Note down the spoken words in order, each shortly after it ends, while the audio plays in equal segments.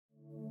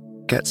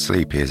Get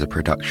Sleepy is a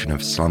production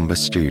of Slumber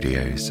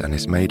Studios and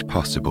is made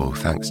possible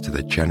thanks to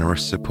the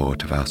generous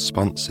support of our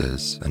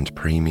sponsors and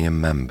premium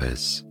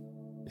members.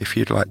 If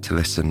you'd like to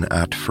listen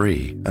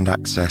ad-free and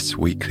access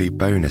weekly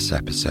bonus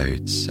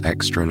episodes,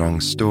 extra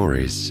long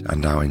stories,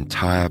 and our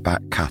entire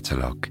back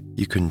catalogue,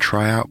 you can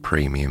try out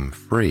Premium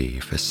free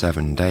for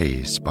 7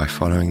 days by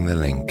following the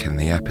link in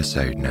the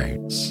episode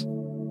notes.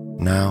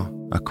 Now,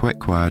 a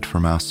quick word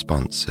from our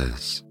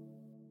sponsors.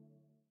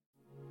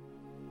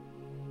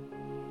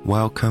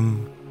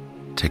 Welcome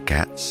to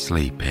Get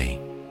Sleepy,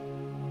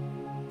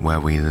 where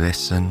we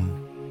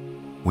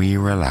listen, we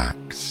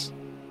relax,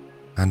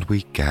 and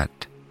we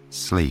get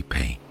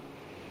sleepy.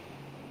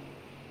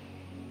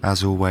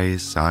 As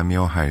always, I'm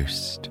your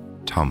host,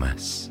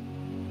 Thomas,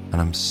 and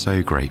I'm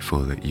so grateful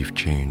that you've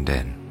tuned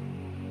in.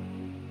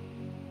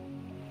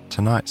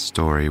 Tonight's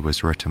story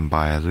was written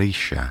by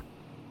Alicia,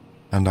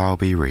 and I'll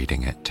be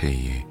reading it to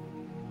you.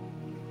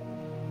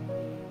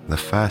 The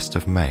 1st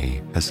of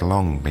May has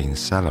long been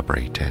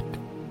celebrated.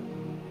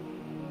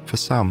 For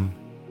some,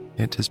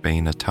 it has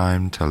been a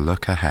time to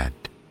look ahead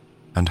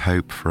and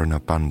hope for an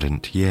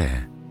abundant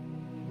year.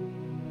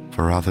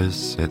 For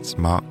others, it's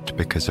marked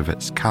because of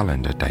its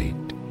calendar date,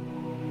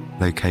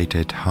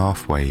 located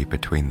halfway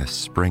between the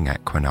spring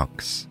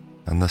equinox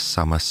and the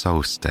summer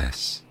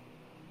solstice.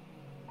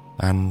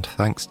 And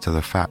thanks to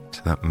the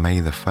fact that May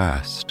the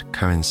 1st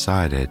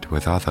coincided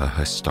with other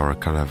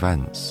historical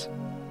events,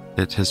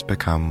 it has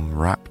become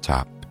wrapped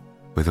up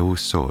with all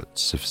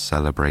sorts of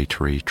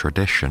celebratory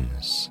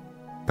traditions,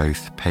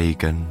 both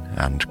pagan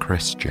and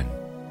Christian.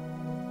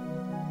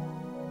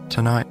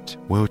 Tonight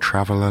we'll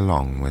travel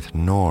along with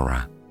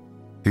Nora,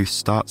 who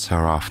starts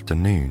her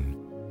afternoon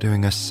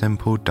doing a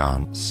simple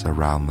dance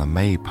around the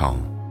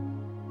maypole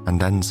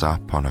and ends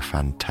up on a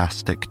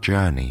fantastic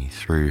journey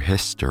through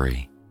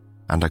history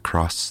and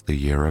across the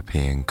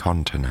European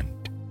continent.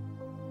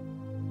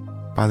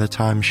 By the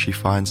time she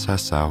finds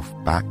herself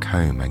back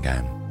home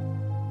again,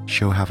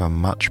 she'll have a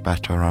much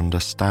better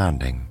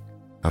understanding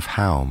of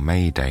how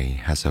May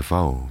Day has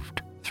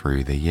evolved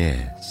through the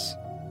years.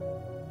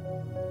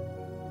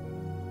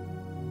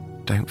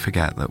 Don't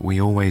forget that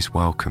we always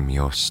welcome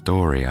your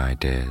story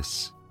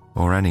ideas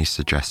or any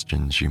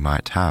suggestions you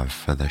might have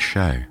for the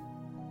show.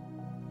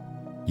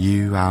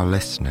 You, our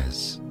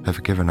listeners,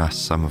 have given us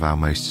some of our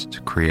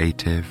most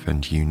creative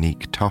and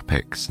unique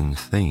topics and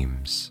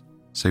themes,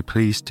 so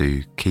please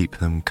do keep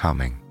them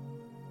coming.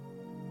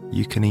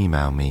 You can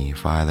email me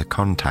via the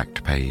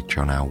contact page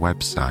on our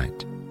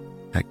website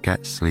at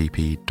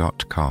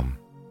getsleepy.com,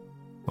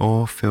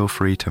 or feel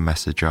free to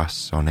message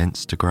us on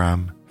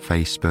Instagram,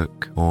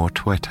 Facebook, or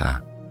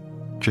Twitter.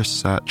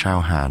 Just search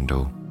our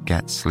handle,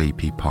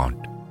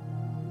 GetSleepyPod.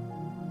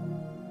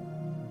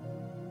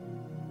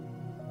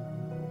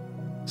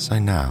 So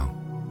now,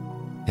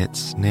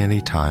 it's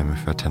nearly time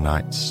for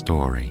tonight's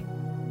story.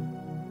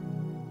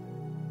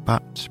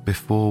 But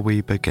before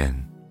we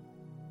begin,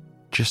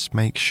 just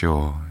make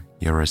sure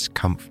you're as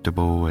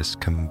comfortable as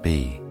can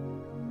be,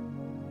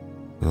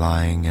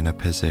 lying in a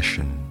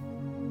position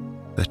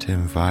that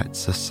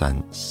invites a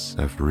sense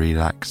of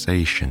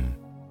relaxation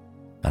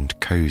and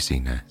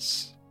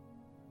coziness.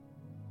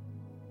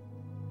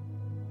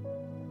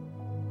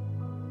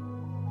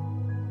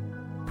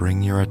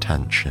 Bring your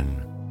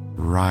attention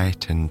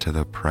right into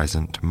the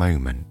present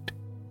moment,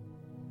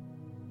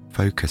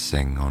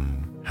 focusing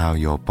on how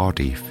your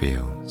body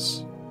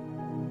feels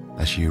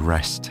as you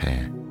rest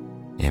here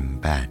in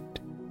bed.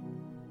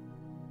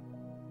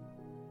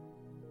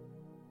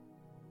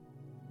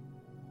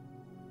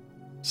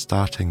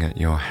 Starting at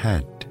your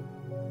head,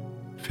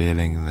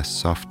 feeling the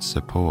soft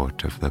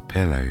support of the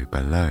pillow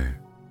below.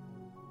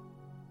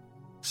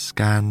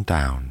 Scan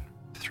down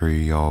through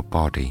your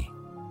body,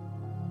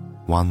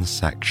 one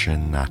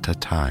section at a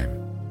time.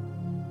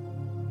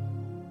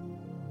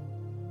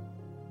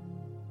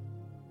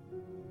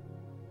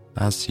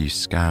 As you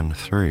scan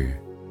through,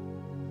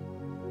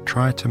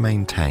 try to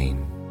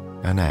maintain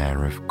an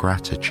air of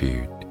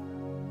gratitude.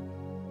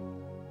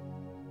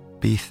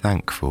 Be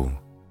thankful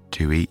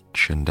to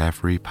each and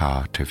every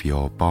part of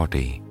your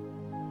body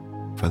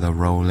for the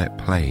role it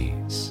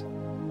plays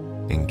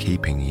in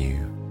keeping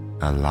you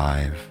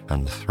alive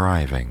and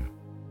thriving.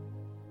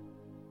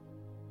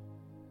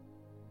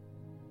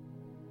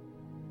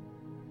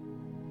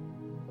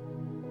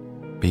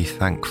 Be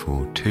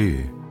thankful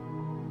too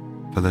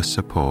for the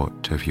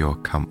support of your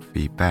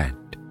comfy bed,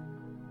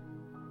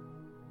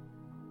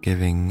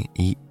 giving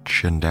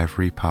each and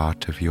every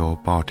part of your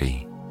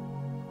body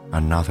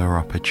another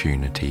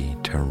opportunity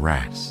to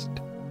rest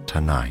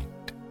tonight.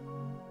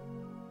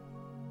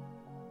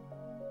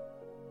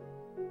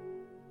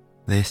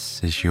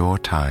 This is your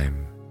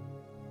time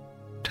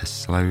to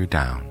slow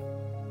down,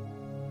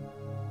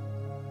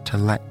 to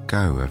let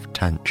go of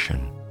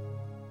tension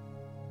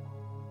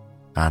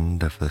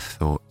and of the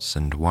thoughts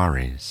and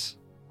worries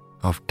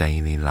of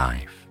daily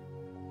life.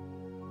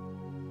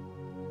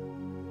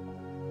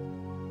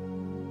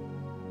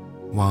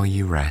 While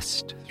you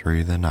rest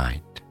through the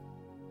night,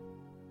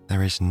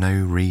 there is no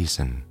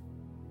reason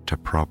to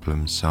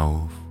problem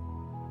solve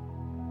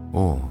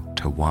or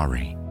to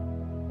worry.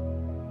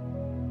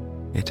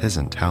 It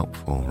isn't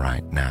helpful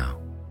right now.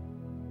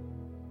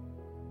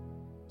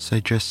 So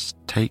just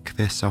take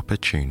this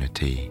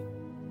opportunity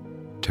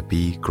to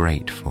be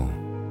grateful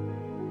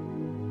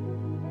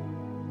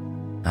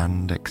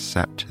and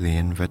accept the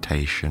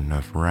invitation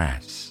of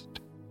rest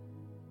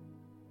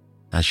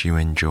as you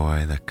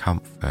enjoy the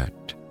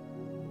comfort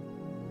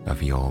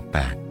of your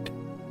bed.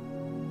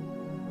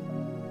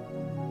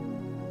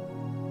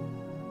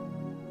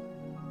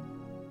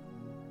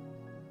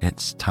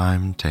 It's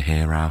time to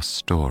hear our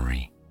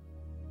story.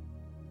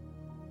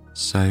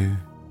 So,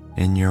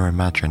 in your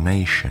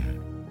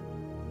imagination,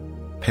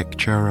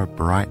 picture a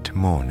bright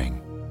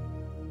morning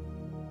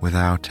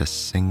without a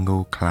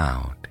single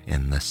cloud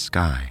in the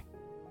sky.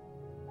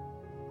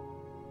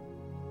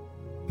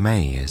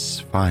 May is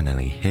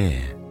finally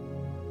here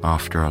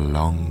after a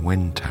long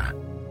winter,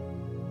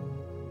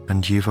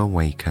 and you've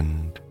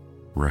awakened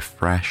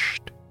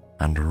refreshed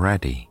and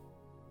ready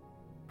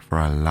for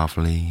a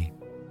lovely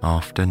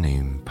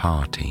afternoon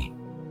party.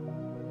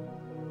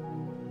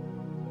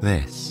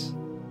 This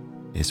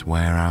is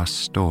where our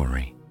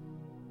story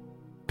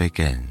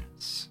begins.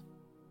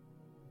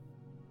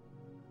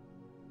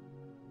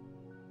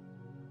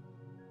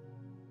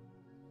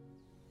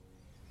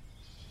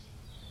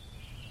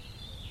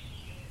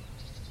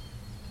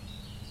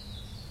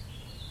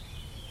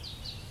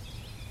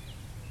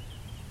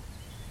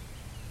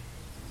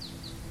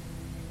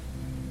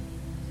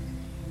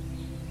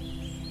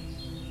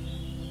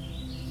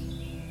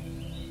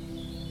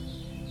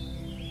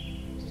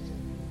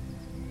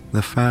 The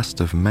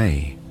 1st of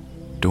May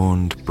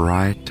dawned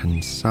bright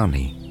and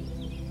sunny.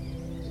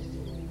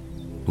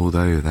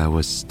 Although there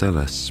was still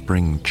a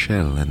spring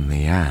chill in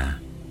the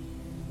air,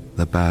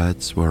 the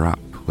birds were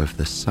up with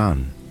the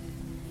sun,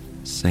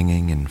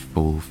 singing in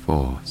full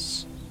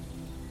force.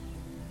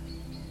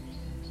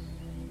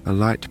 A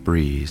light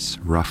breeze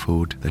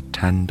ruffled the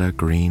tender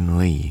green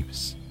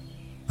leaves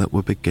that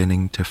were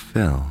beginning to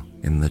fill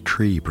in the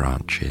tree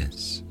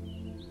branches.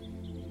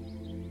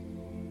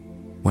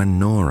 When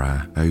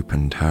Nora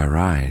opened her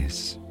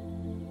eyes,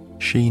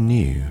 she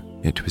knew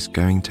it was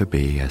going to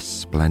be a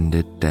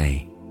splendid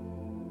day.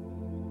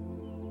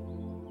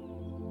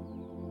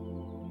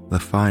 The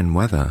fine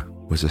weather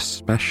was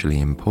especially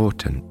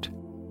important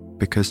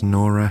because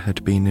Nora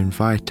had been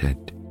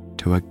invited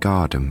to a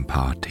garden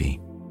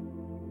party.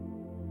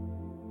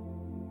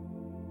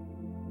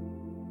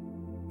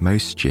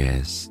 Most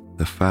years,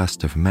 the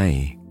 1st of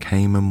May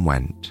came and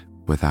went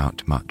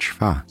without much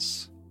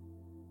fuss.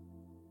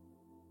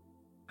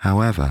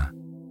 However,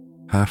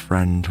 her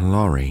friend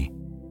Laurie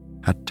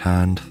had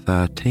turned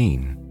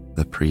 13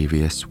 the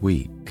previous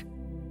week.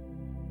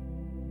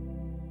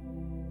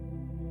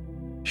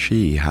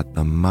 She had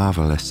the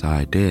marvelous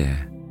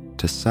idea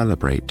to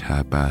celebrate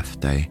her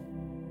birthday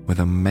with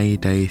a May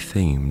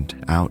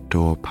Day-themed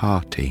outdoor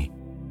party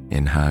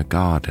in her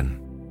garden.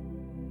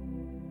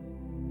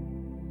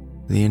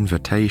 The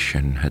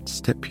invitation had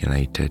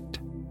stipulated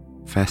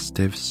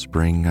festive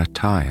spring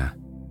attire,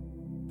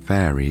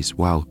 fairies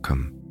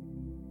welcome.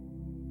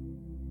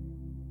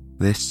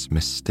 This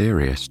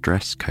mysterious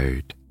dress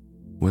code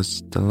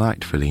was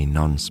delightfully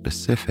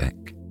non-specific.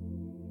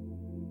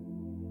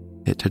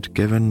 It had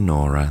given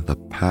Nora the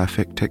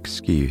perfect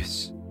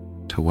excuse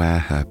to wear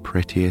her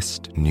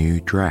prettiest new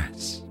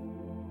dress,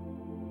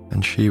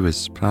 and she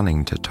was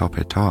planning to top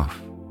it off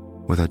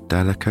with a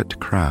delicate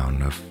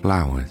crown of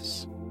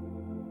flowers.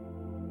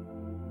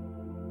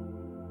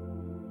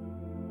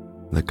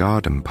 The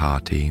garden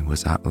party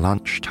was at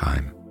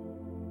lunchtime.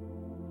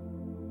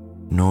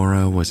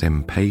 Nora was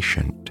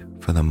impatient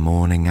for the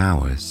morning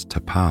hours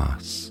to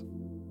pass.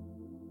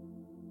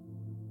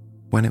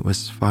 When it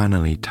was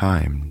finally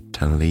time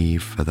to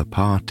leave for the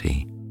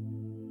party,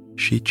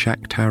 she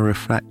checked her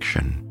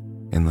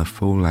reflection in the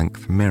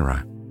full-length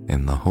mirror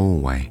in the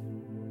hallway.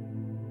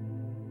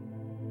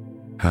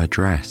 Her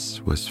dress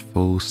was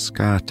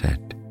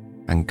full-skirted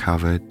and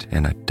covered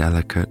in a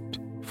delicate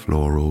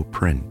floral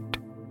print.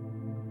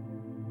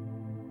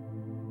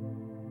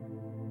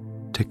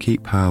 To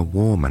keep her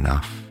warm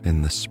enough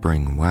in the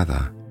spring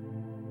weather,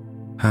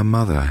 her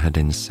mother had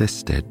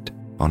insisted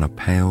on a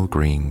pale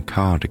green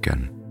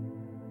cardigan.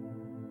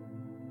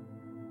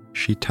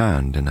 She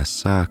turned in a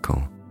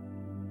circle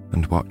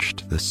and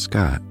watched the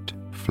skirt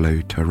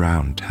float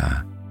around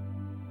her.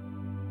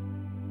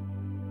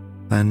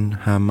 Then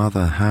her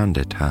mother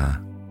handed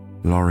her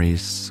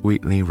Laurie's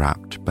sweetly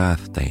wrapped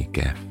birthday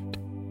gift.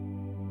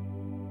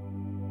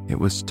 It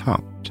was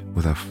topped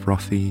with a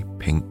frothy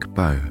pink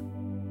bow.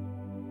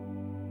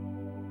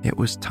 It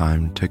was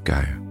time to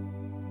go.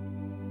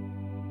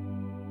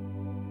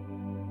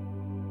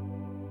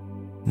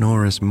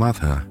 Nora's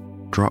mother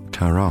dropped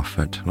her off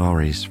at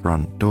Laurie's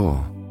front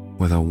door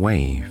with a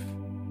wave,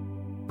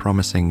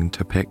 promising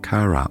to pick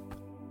her up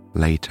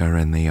later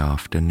in the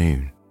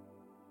afternoon.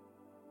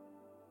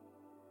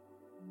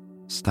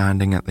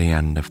 Standing at the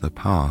end of the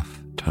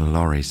path to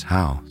Laurie's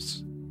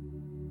house,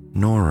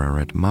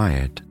 Nora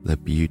admired the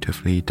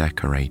beautifully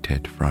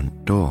decorated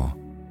front door,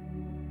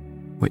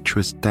 which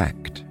was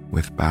decked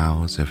with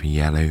boughs of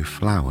yellow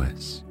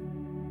flowers.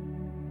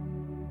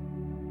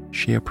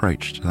 She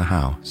approached the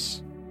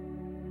house,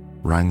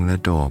 rang the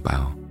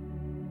doorbell,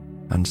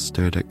 and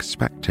stood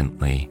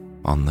expectantly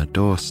on the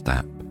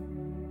doorstep.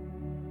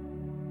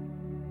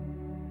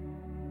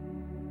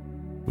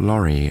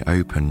 Laurie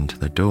opened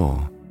the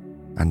door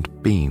and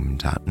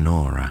beamed at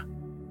Nora.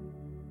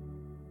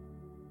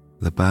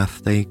 The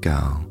birthday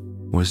girl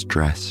was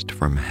dressed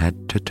from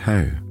head to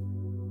toe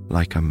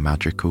like a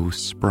magical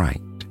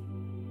sprite.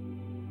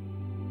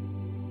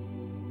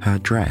 Her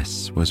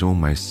dress was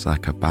almost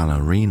like a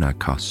ballerina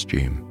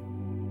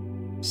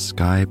costume,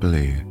 sky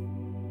blue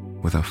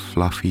with a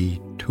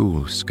fluffy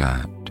tulle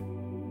skirt.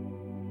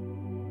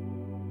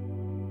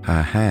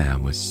 Her hair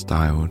was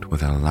styled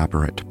with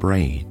elaborate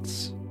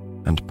braids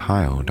and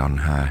piled on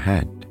her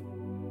head,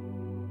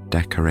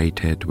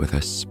 decorated with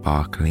a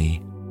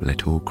sparkly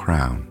little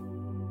crown.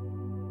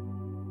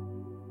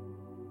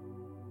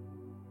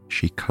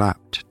 She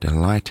clapped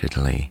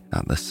delightedly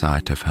at the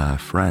sight of her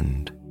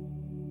friend,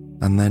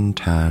 and then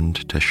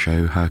turned to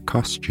show her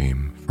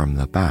costume from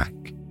the back,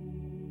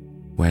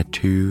 where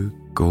two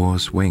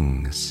gauze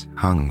wings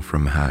hung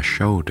from her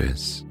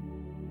shoulders.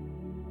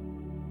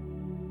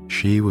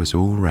 She was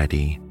all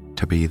ready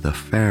to be the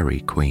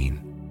fairy queen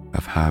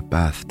of her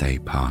birthday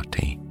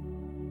party.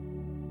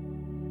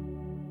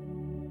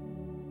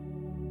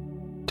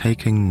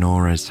 Taking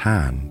Nora's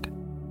hand,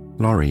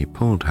 Laurie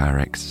pulled her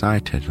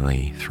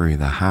excitedly through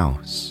the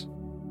house,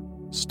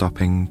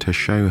 stopping to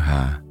show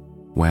her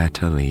where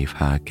to leave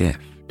her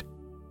gift.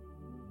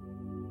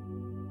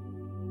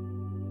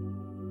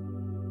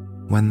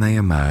 When they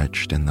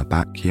emerged in the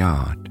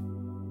backyard,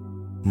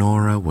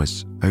 Nora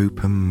was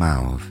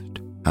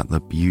open-mouthed at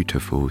the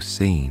beautiful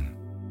scene.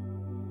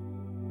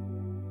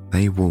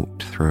 They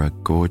walked through a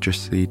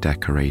gorgeously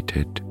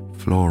decorated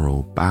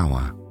floral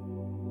bower,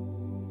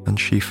 and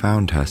she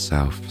found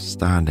herself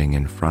standing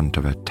in front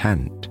of a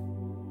tent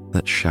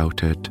that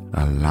sheltered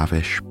a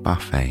lavish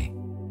buffet.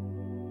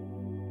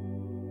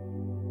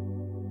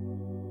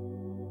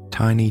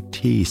 Tiny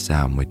tea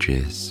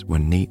sandwiches were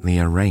neatly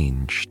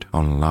arranged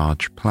on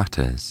large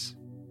platters.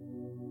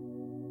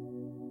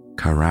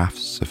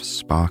 Carafes of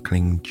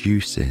sparkling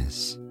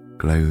juices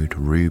glowed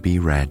ruby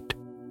red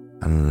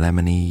and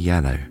lemony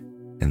yellow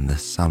in the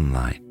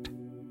sunlight.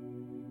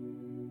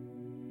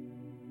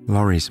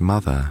 Laurie's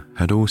mother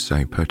had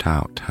also put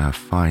out her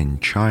fine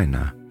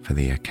china for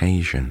the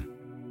occasion.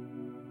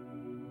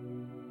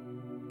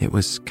 It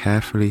was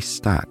carefully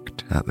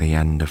stacked at the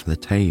end of the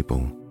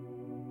table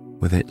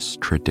with its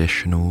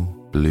traditional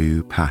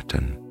blue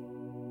pattern.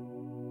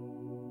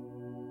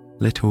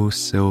 Little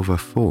silver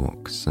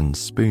forks and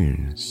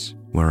spoons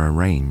were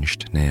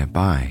arranged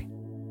nearby.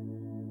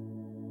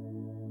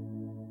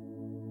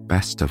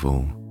 Best of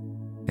all,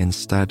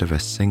 instead of a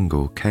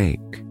single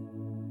cake,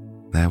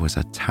 there was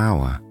a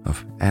tower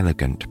of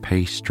elegant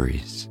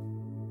pastries.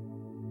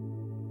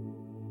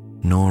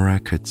 Nora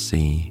could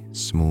see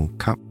small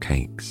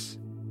cupcakes,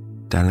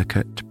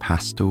 delicate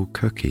pastel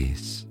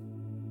cookies,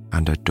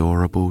 and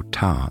adorable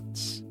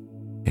tarts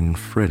in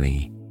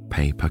frilly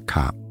paper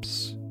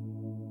cups.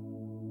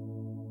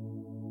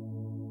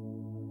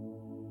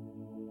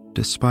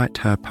 Despite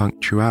her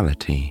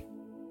punctuality,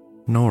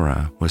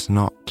 Nora was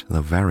not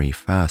the very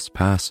first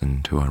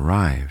person to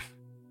arrive.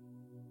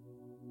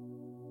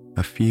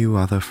 A few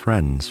other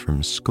friends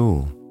from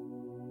school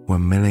were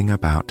milling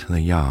about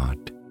the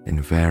yard in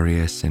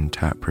various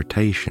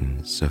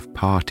interpretations of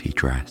party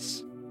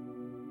dress,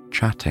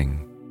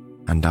 chatting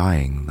and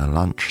eyeing the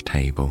lunch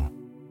table.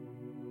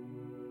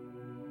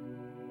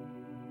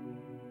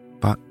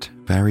 But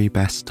very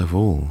best of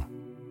all,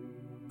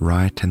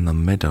 right in the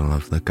middle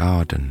of the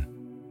garden,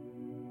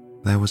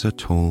 there was a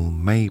tall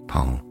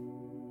maypole.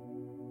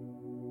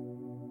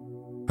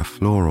 A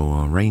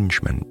floral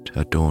arrangement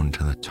adorned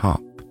the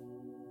top,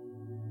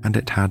 and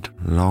it had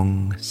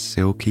long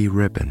silky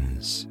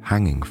ribbons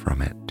hanging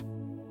from it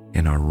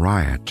in a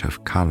riot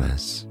of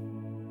colours: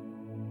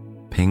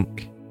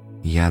 pink,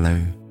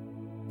 yellow,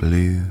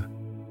 blue,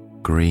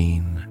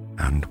 green,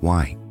 and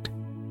white.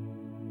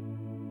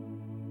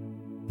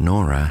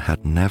 Nora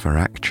had never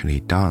actually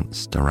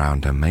danced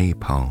around a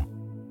maypole,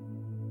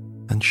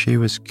 and she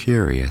was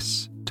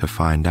curious to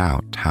find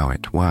out how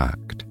it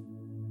worked.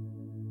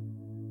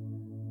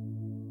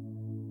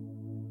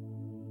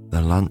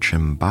 The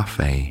luncheon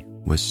buffet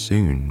was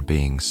soon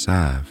being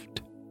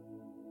served.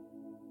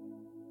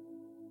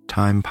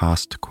 Time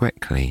passed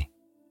quickly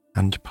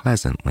and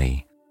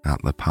pleasantly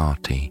at the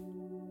party.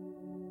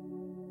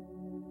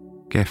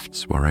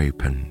 Gifts were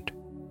opened,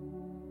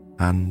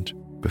 and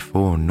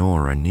before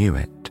Nora knew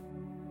it,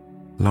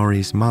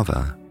 Laurie's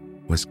mother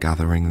was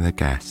gathering the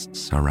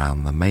guests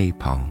around the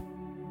maypole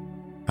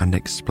and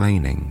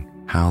explaining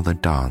how the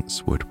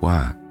dance would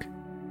work.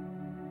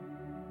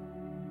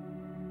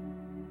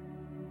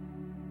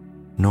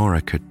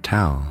 Nora could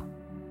tell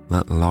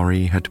that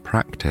Laurie had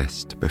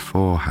practiced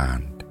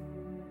beforehand.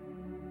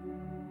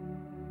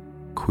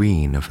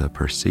 Queen of the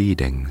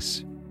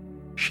proceedings,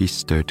 she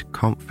stood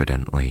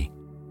confidently,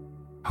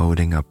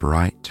 holding a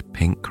bright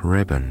pink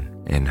ribbon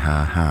in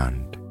her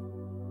hand.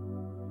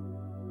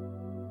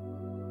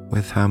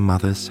 With her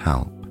mother's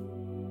help,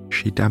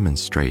 she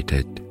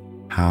demonstrated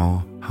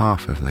how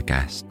half of the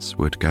guests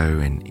would go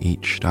in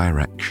each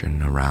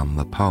direction around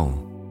the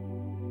pole,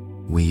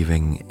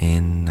 weaving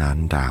in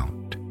and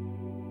out.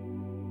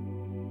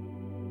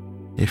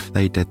 If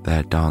they did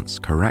their dance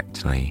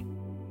correctly,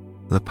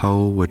 the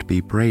pole would be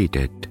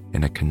braided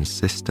in a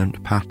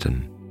consistent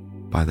pattern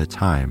by the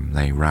time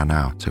they ran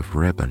out of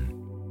ribbon.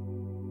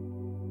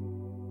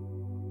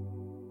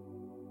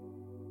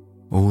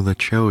 All the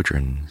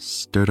children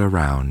stood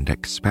around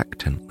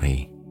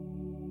expectantly,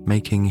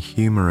 making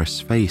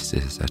humorous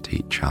faces at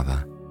each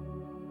other.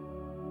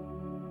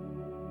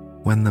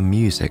 When the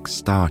music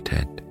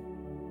started,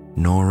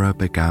 Nora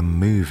began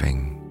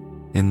moving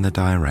in the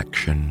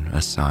direction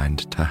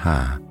assigned to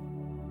her.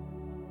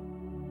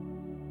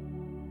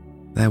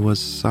 There was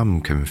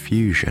some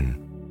confusion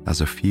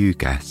as a few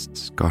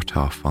guests got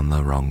off on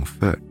the wrong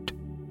foot,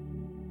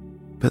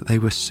 but they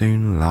were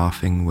soon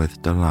laughing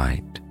with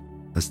delight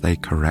as they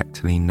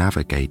correctly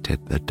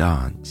navigated the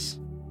dance,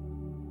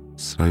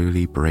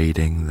 slowly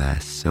braiding their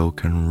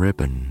silken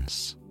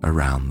ribbons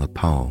around the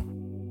pole.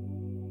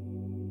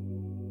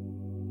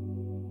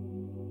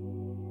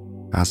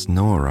 As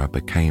Nora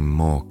became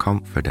more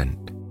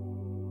confident,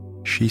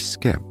 she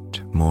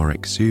skipped more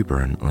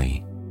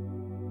exuberantly,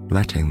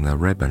 letting the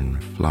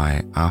ribbon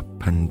fly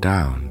up and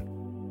down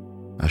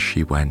as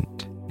she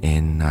went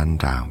in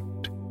and out.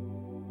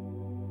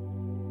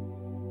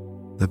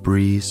 The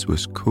breeze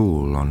was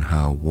cool on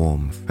her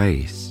warm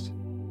face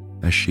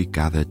as she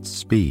gathered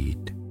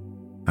speed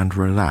and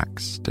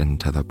relaxed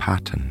into the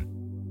pattern.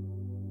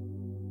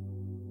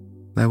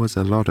 There was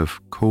a lot of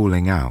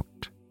calling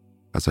out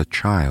as a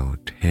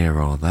child here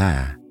or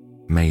there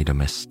made a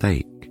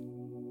mistake,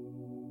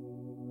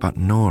 but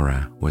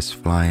Nora was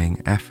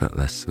flying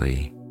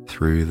effortlessly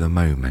through the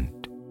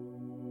moment,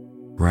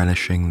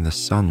 relishing the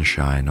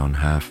sunshine on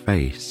her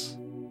face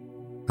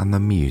and the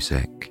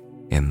music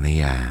in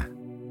the air.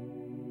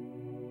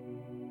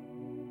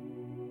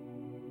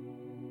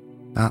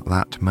 At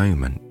that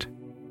moment,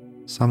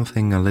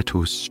 something a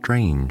little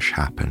strange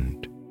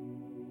happened.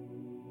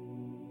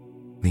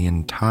 The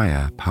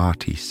entire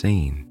party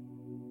scene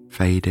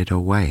faded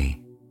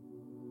away,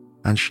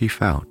 and she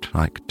felt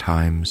like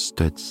time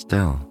stood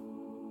still.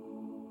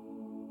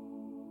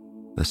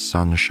 The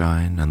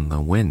sunshine and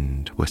the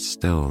wind were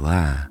still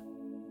there,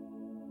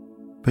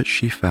 but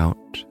she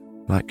felt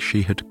like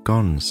she had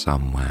gone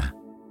somewhere,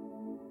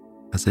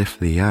 as if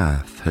the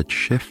earth had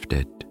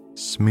shifted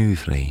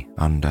smoothly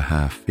under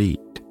her feet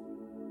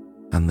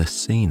and the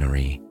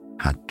scenery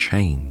had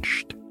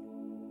changed.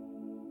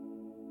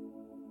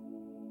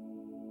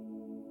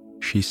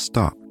 She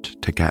stopped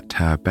to get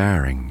her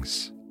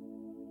bearings.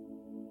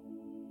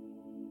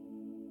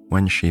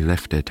 When she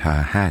lifted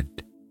her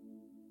head,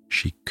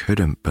 she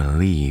couldn't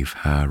believe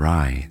her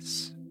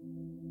eyes.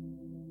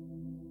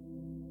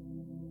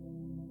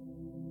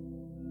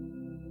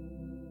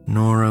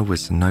 Nora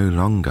was no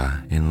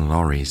longer in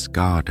Laurie's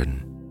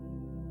garden.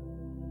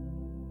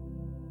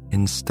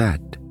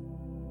 Instead,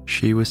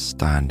 she was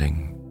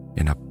standing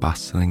in a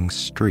bustling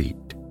street.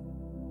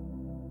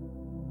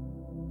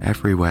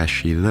 Everywhere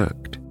she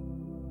looked,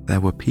 there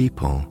were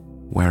people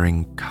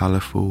wearing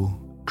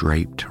colourful,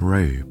 draped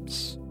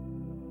robes.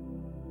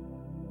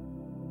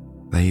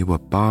 They were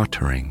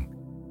bartering,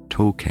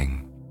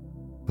 talking,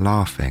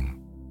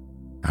 laughing,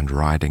 and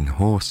riding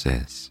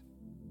horses.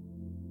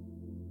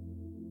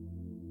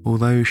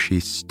 Although she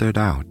stood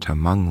out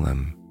among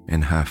them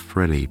in her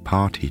frilly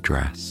party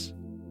dress,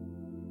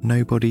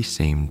 nobody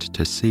seemed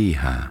to see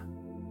her.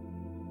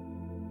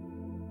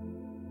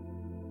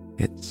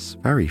 "It's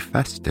very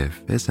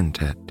festive,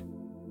 isn't it?"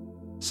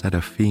 said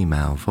a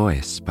female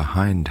voice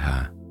behind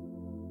her.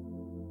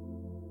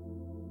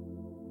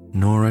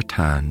 Nora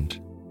turned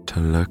to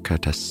look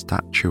at a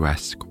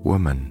statuesque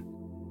woman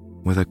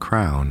with a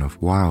crown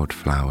of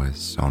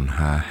wildflowers on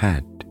her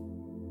head.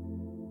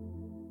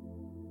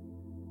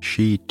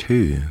 She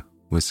too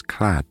was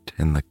clad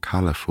in the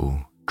colourful,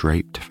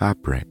 draped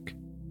fabric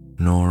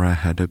Nora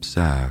had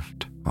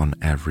observed on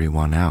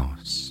everyone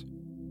else.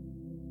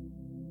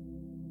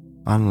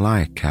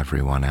 Unlike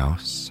everyone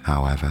else,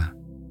 however,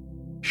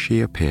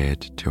 she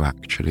appeared to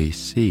actually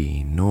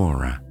see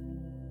Nora.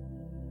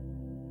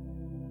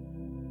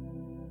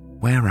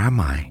 "Where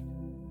am I?"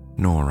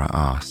 Nora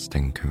asked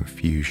in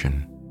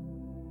confusion.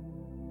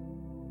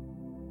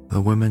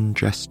 The woman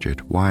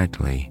gestured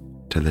widely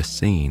to the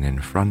scene in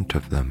front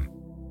of them.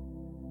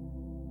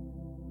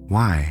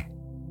 "Why,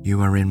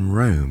 you are in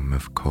Rome,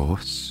 of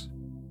course."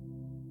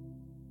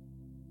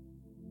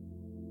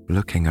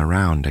 Looking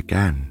around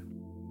again,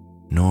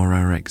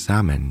 Nora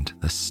examined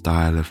the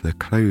style of the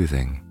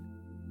clothing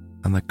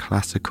and the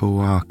classical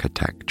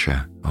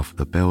architecture of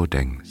the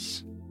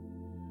buildings.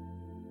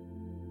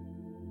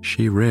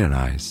 She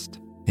realized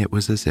it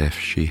was as if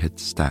she had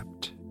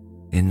stepped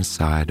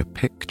inside a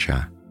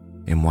picture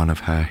in one of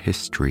her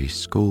history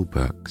school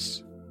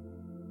books.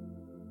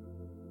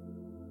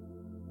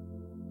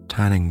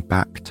 Turning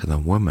back to the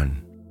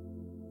woman,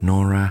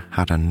 Nora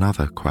had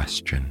another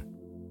question.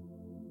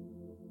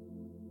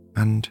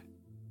 "And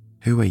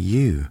who are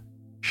you?"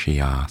 she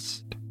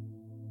asked.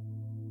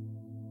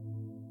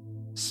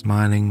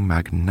 Smiling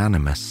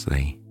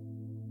magnanimously,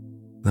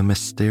 the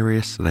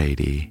mysterious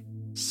lady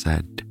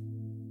said,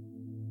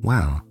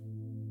 "Well,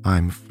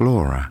 I'm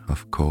Flora,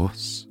 of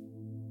course,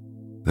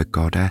 the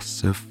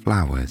goddess of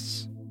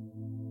flowers."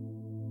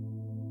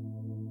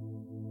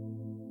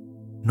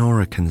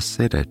 Nora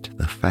considered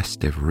the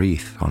festive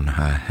wreath on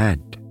her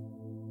head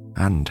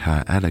and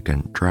her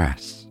elegant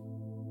dress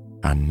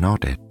and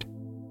nodded.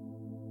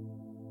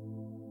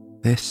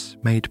 This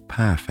made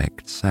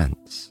perfect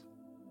sense.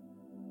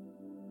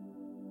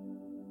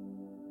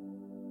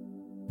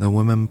 The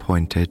woman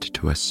pointed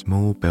to a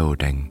small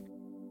building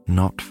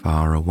not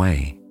far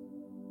away.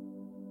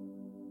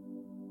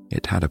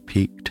 It had a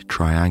peaked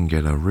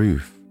triangular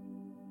roof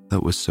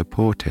that was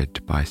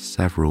supported by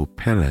several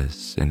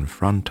pillars in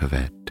front of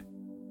it.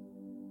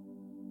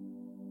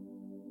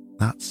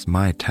 "That's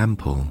my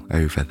temple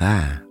over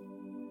there.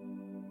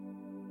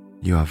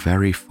 You are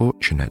very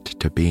fortunate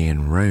to be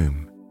in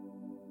Rome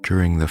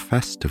during the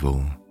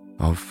festival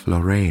of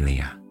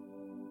Floralia."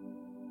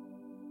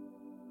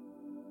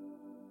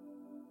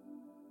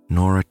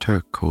 Nora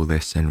took all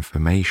this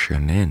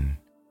information in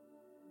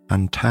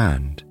and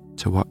turned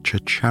to watch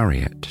a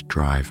chariot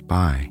drive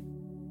by.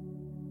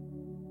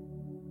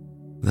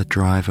 The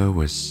driver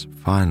was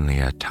finely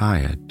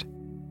attired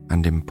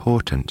and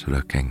important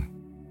looking,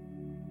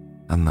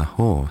 and the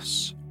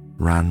horse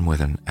ran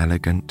with an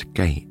elegant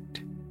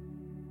gait.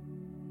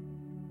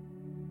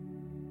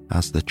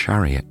 As the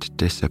chariot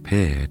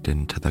disappeared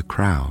into the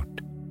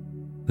crowd,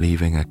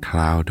 leaving a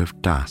cloud of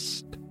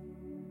dust,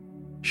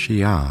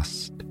 she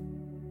asked,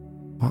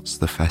 "What's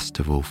the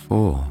festival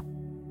for?"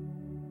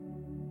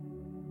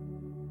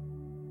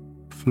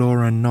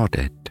 Flora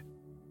nodded,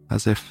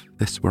 as if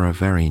this were a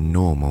very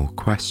normal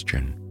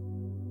question.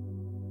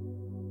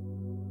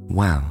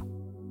 "Well,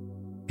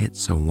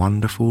 it's a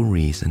wonderful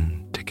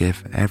reason to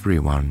give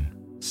everyone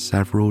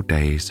several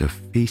days of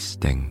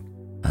feasting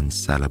and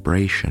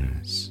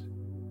celebrations.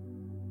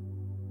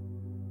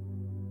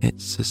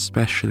 It's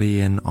especially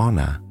in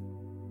honor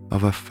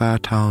of a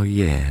fertile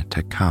year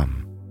to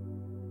come.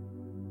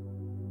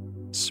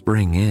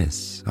 Spring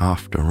is,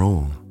 after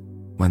all,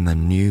 when the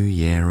new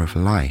year of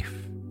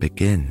life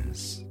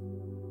begins.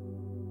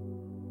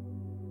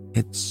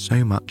 It's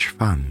so much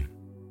fun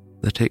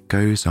that it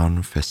goes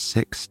on for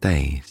 6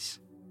 days,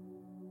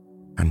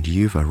 and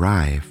you've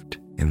arrived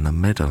in the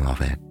middle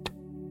of it."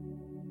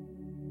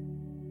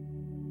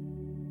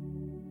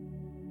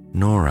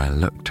 Nora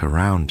looked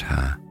around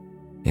her,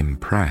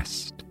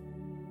 impressed.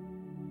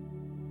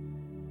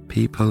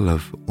 People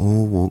of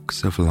all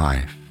walks of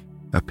life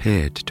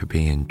appeared to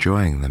be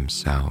enjoying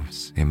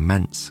themselves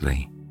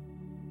immensely.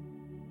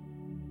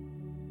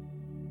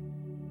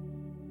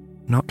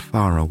 Not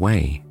far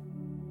away,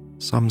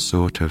 some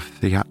sort of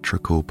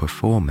theatrical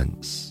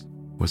performance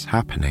was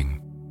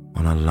happening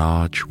on a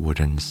large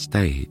wooden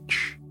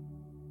stage.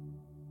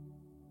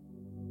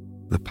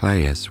 The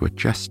players were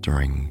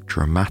gesturing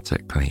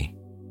dramatically,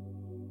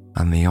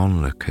 and the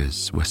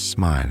onlookers were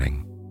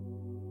smiling.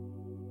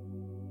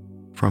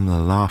 From the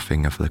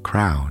laughing of the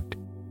crowd,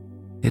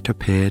 it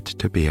appeared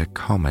to be a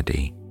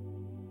comedy.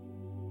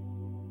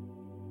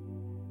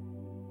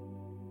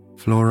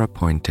 Flora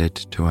pointed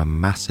to a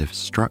massive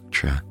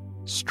structure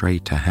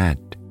straight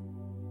ahead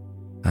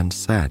and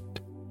said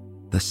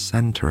the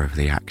center of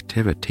the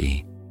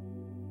activity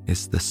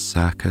is the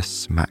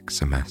Circus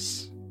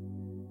Maximus.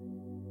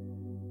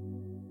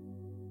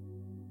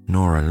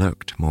 Nora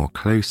looked more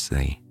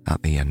closely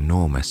at the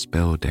enormous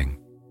building.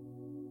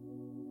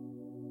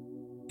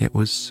 It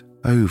was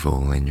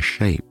oval in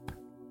shape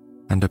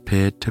and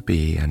appeared to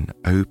be an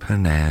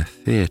open-air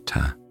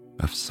theatre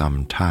of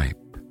some type.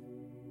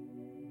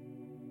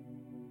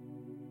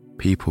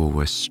 People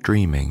were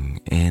streaming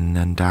in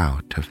and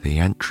out of the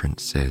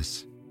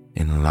entrances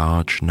in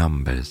large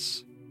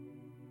numbers,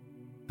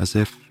 as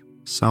if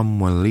some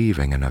were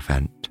leaving an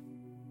event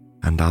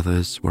and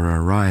others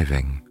were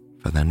arriving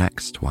for the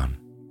next one.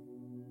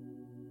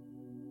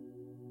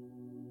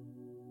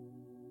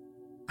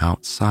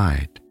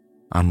 Outside,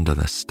 under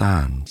the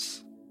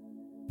stands,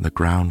 the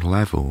ground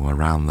level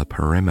around the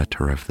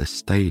perimeter of the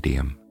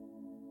stadium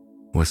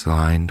was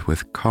lined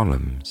with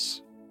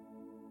columns.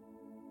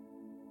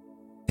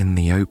 In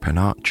the open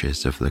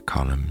arches of the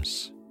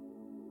columns,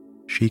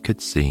 she could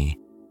see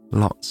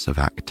lots of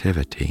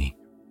activity.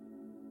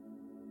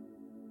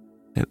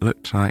 It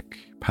looked like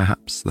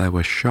perhaps there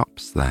were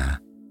shops there.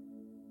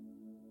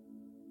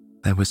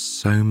 There was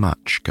so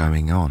much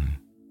going on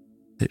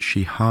that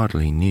she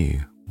hardly knew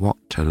what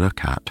to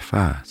look at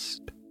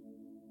first.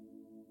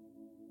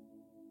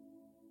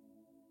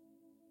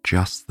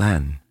 Just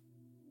then,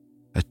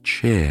 a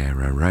cheer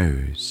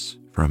arose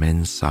from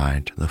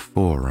inside the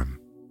forum.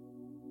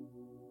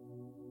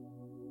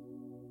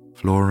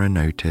 Flora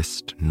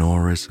noticed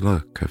Nora's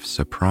look of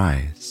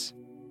surprise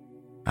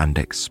and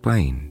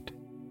explained.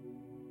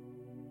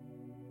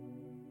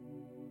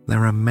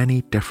 there are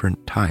many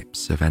different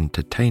types of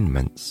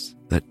entertainments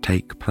that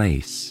take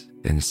place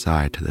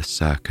inside the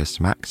Circus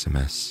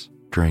Maximus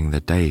during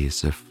the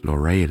days of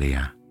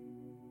Floralia.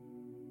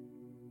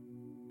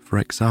 For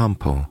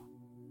example,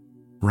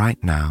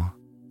 right now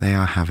they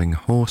are having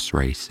horse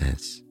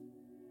races.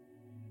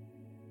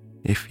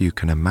 If you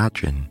can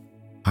imagine,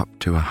 up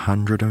to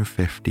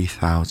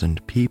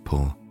 150,000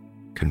 people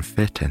can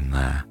fit in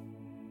there.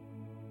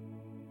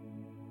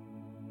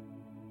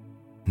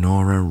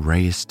 Nora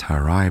raised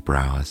her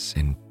eyebrows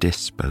in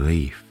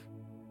disbelief.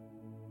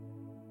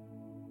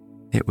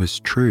 It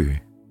was true,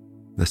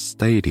 the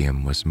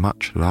stadium was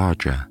much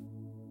larger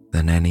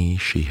than any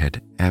she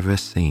had ever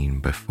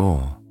seen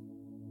before.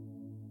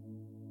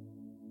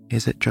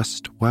 Is it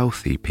just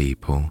wealthy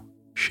people?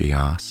 She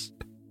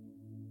asked.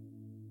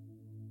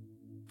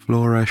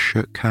 Flora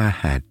shook her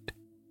head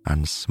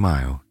and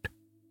smiled.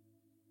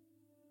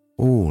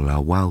 All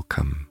are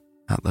welcome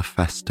at the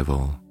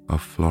festival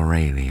of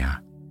Floralia.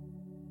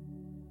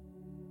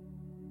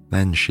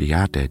 Then she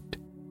added,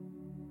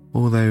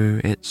 although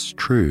it's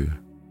true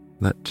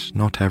that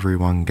not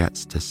everyone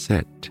gets to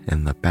sit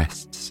in the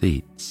best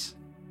seats.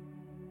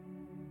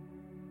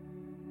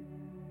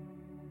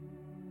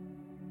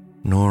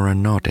 Nora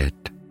nodded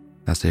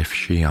as if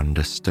she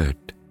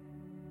understood.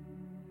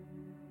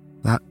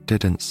 That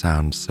didn't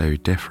sound so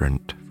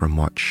different from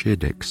what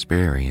she'd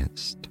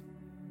experienced.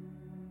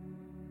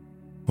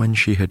 When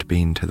she had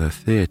been to the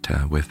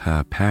theatre with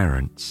her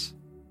parents,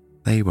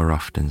 they were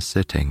often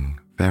sitting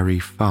very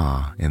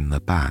far in the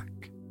back.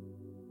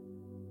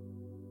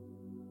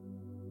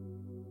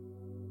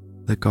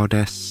 The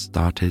goddess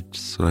started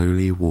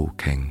slowly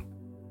walking,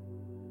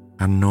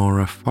 and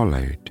Nora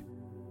followed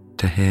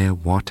to hear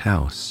what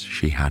else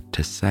she had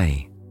to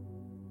say.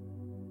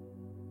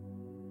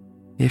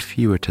 If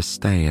you were to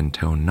stay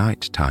until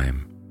night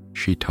time,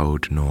 she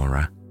told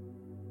Nora,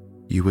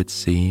 you would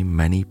see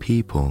many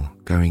people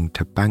going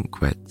to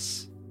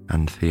banquets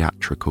and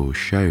theatrical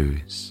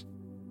shows.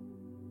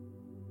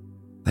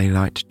 They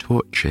light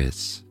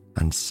torches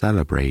and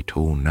celebrate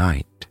all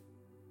night.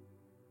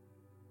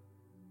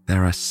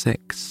 There are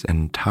 6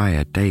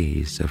 entire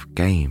days of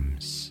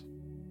games.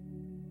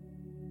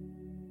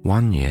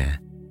 One year,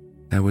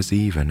 there was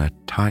even a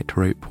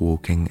tightrope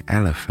walking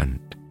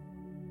elephant.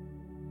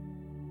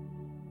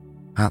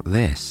 At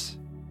this,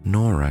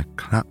 Nora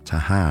clapped her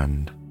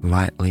hand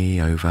lightly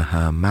over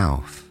her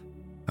mouth,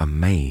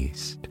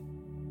 amazed.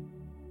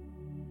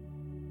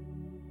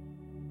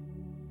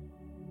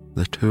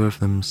 The two of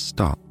them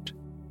stopped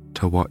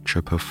to watch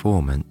a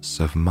performance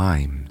of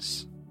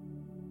mimes.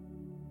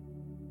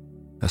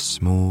 A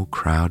small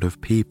crowd of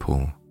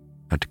people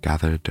had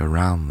gathered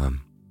around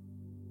them.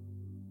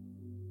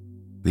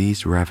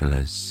 These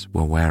revelers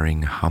were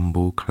wearing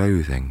humble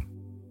clothing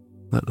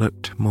that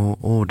looked more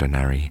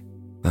ordinary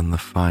than the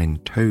fine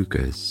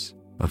togas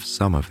of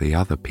some of the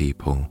other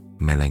people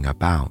milling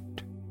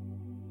about.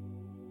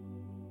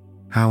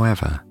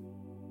 However,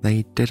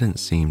 they didn't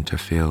seem to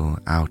feel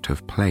out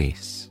of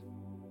place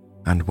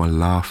and were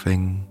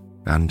laughing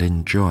and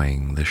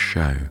enjoying the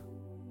show.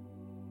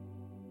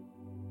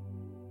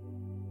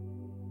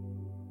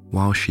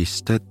 While she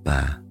stood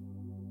there,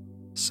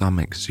 some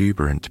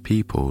exuberant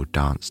people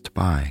danced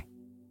by,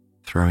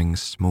 throwing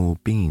small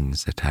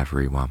beans at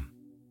everyone.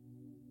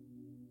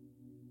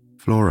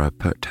 Flora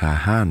put her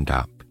hand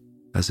up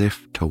as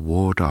if to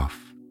ward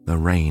off the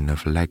rain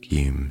of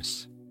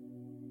legumes.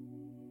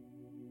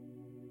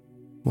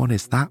 "What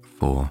is that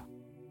for?"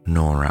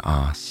 Nora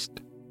asked.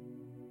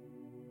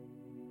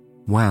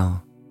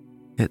 "Well,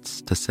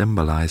 it's to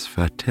symbolize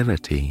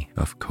fertility,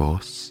 of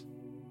course,"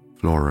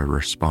 Flora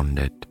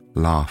responded,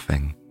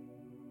 laughing.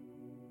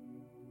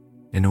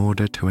 "In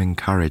order to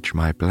encourage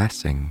my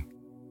blessing,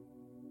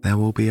 there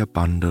will be a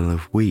bundle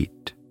of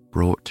wheat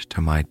brought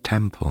to my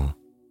temple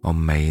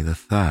on May the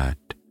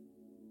 3rd.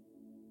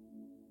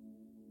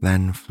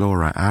 Then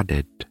Flora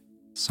added,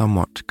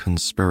 somewhat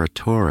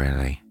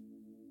conspiratorially,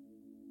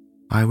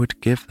 "I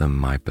would give them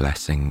my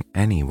blessing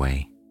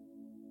anyway,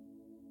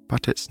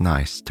 but it's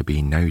nice to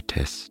be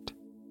noticed."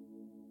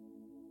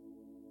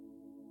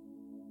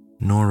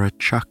 Nora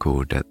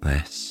chuckled at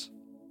this.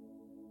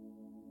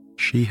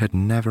 She had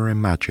never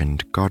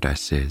imagined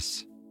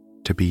goddesses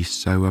to be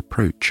so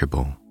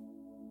approachable.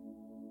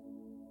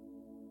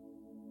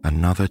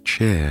 Another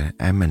cheer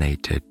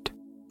emanated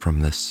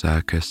from the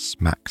Circus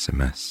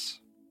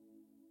Maximus.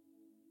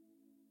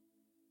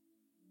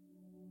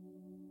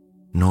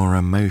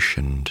 Nora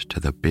motioned to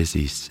the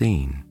busy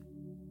scene,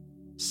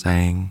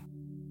 saying,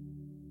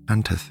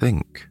 "And to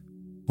think,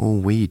 all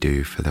we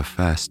do for the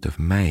 1st of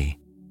May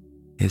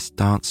is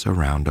dance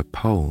around a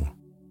pole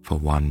for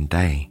one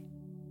day."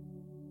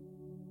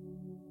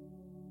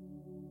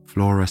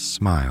 Flora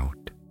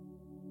smiled.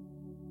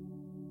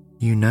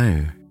 "You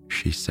know,"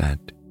 she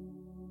said,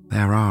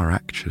 "there are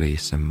actually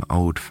some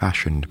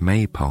old-fashioned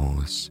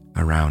maypoles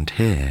around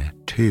here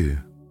too."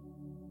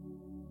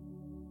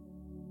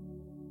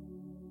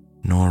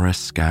 Nora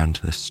scanned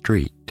the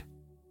street.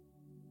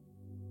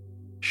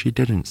 She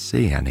didn't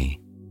see any.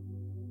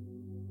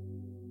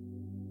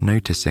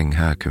 Noticing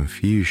her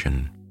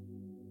confusion,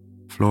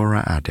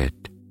 Flora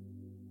added,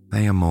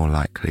 "They are more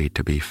likely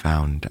to be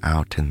found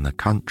out in the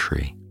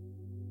country.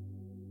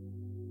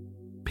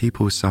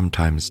 People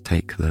sometimes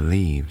take the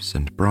leaves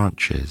and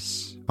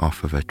branches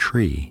off of a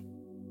tree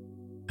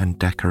and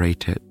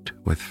decorate it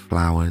with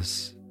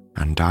flowers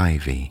and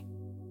ivy."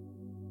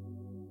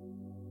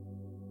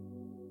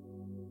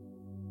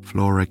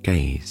 Flora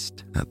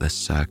gazed at the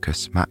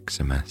Circus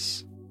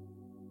Maximus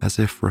as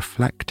if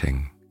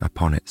reflecting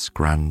upon its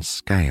grand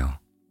scale.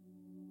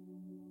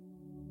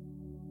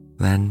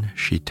 Then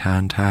she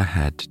turned her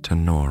head to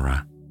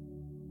Nora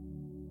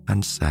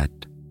and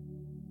said,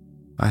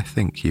 "I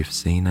think you've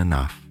seen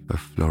enough of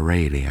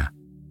Floralia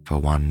for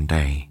one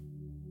day.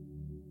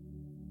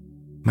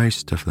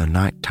 Most of the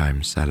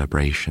nighttime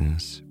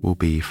celebrations will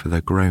be for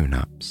the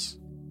grown-ups.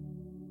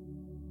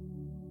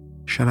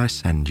 Shall I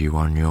send you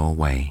on your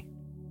way?"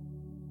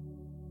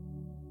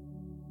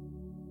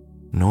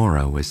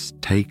 Nora was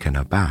taken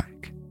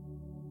aback.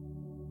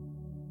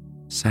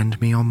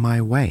 "Send me on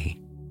my way?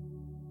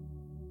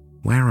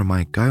 Where am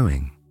I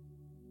going?"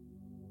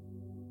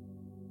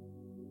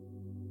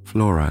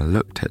 Flora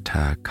looked at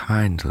her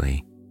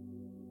kindly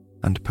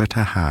and put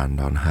a hand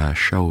on her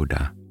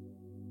shoulder.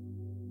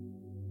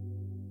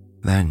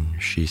 Then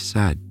she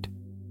said,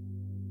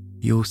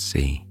 "You'll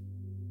see.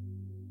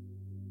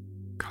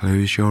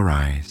 Close your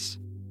eyes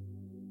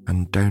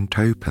and don't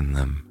open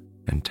them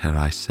until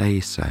I say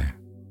so."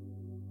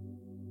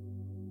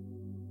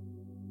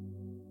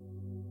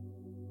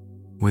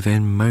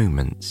 Within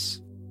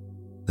moments,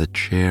 the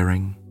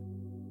cheering,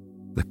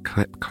 the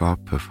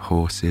clip-clop of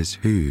horses'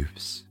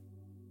 hooves,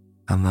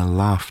 and the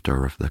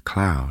laughter of the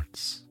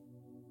clouds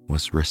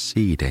was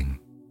receding.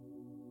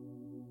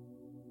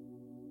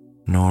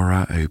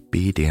 Nora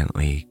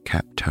obediently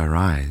kept her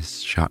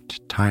eyes shut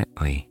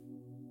tightly,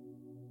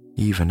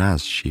 even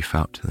as she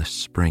felt the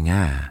spring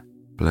air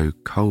blow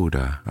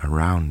colder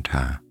around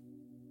her.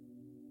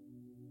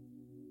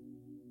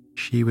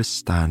 She was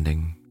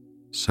standing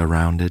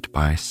surrounded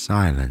by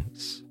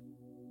silence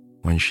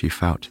when she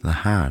felt the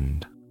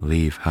hand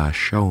leave her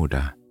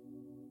shoulder,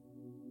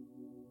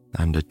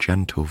 and a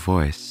gentle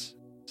voice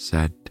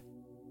said,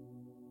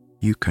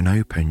 "You can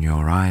open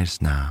your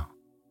eyes now."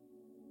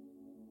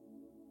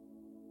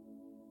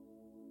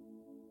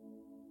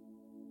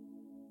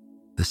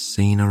 The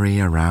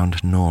scenery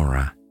around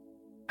Nora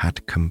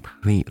had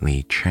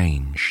completely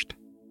changed.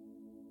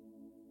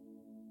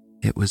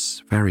 It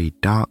was very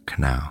dark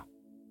now,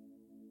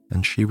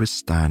 and she was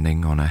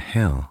standing on a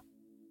hill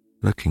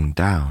looking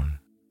down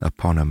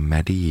upon a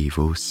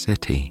medieval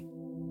city.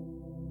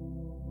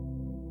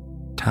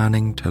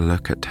 Turning to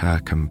look at her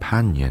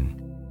companion,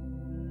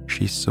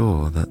 she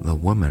saw that the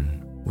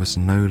woman was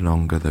no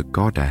longer the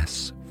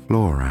goddess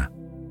Flora.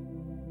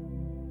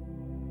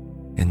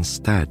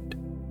 Instead,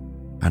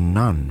 a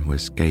nun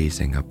was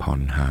gazing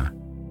upon her,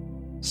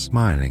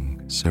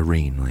 smiling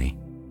serenely.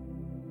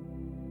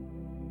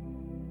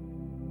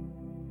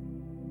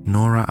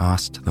 Nora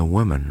asked the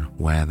woman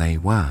where they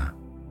were.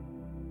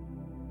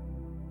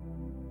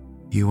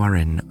 "You are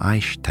in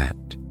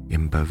Eichstätt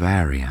in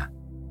Bavaria,"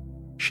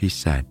 she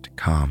said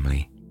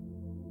calmly.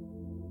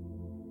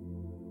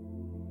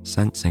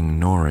 Sensing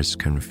Nora's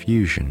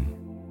confusion,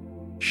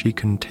 she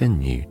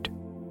continued,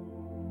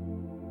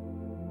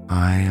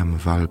 "I am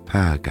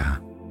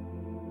Walpurga.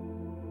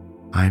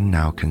 I'm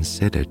now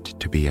considered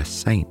to be a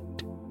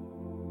saint,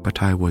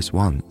 but I was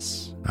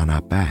once an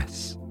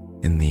abbess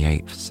in the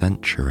 8th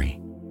century.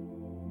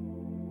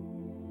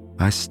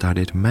 I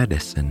studied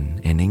medicine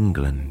in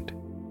England,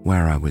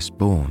 where I was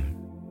born,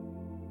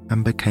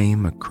 and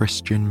became a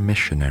Christian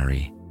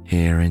missionary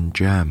here in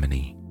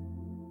Germany.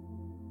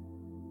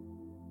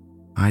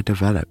 I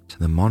developed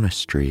the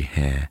monastery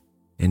here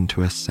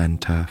into a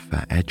center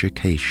for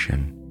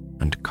education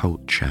and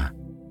culture."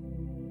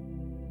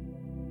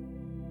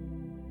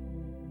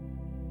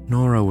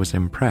 Nora was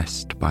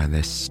impressed by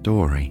this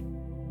story.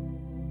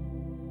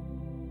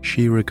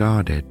 She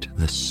regarded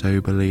the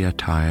soberly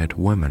attired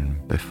woman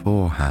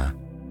before her.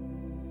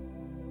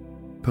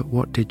 "But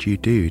what did you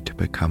do to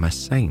become a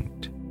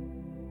saint?"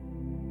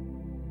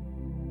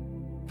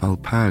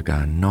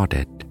 Walpurga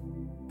nodded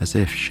as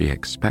if she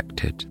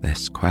expected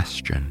this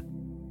question.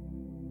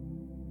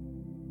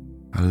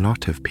 "A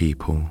lot of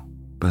people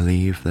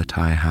believe that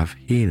I have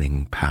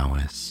healing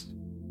powers."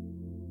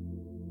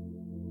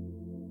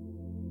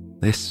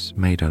 This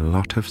made a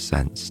lot of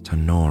sense to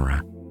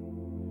Nora,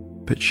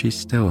 but she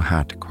still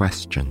had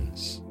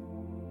questions.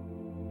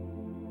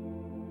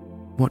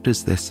 "What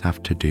does this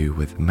have to do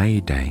with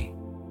May Day?"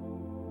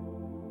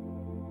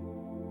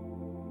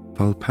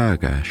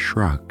 Walpurga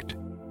shrugged.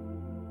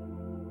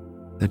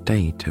 "The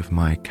date of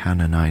my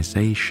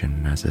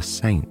canonization as a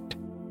saint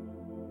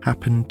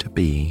happened to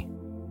be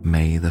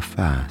May the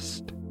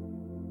 1st.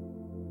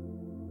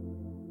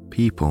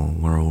 People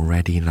were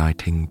already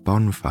lighting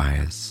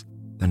bonfires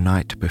the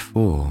night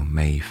before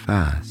May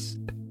 1st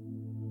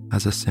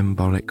as a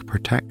symbolic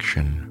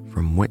protection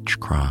from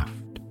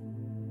witchcraft.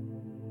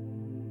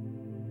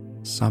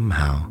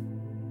 Somehow,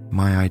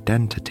 my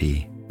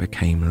identity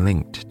became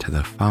linked to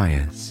the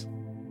fires,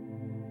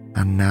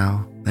 and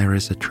now there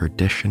is a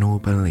traditional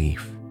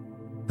belief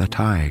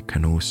that I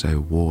can also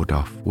ward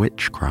off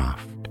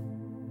witchcraft.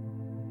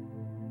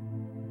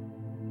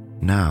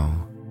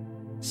 Now,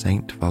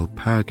 St.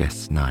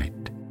 Walpurgis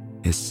Night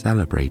is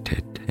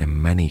celebrated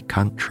in many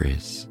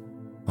countries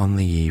on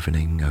the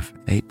evening of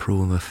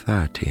April the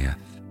 30th,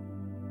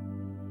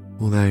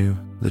 although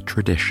the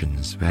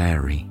traditions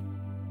vary.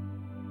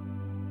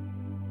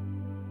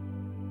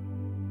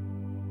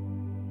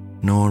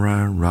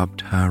 Nora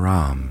rubbed her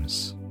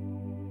arms.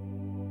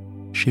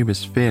 She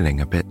was feeling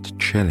a bit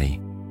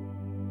chilly.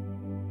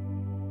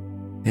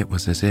 It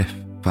was as if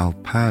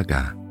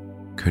Walpurga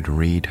could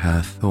read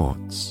her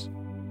thoughts.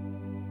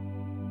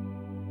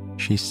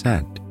 She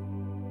said,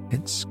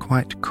 "It's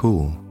quite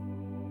cool,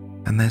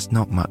 and there's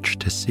not much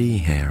to see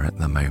here at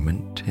the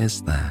moment,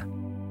 is there?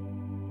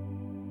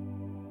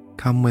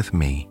 Come with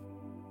me.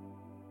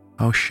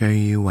 I'll show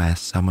you where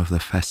some of the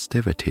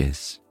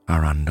festivities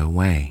are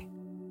underway."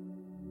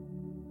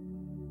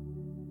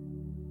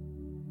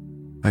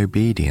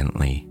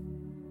 Obediently,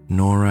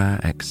 Nora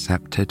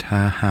accepted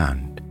her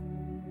hand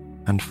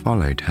and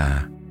followed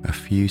her a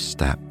few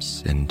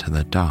steps into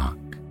the dark.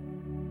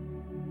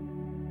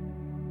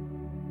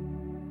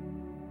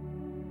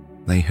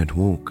 They had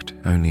walked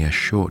only a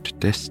short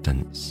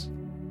distance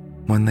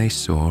when they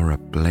saw a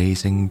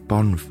blazing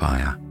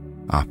bonfire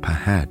up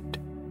ahead.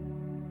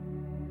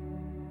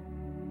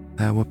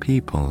 There were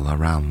people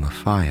around the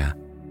fire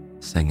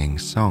singing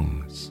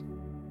songs.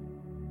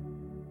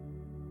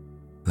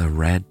 The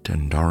red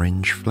and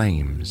orange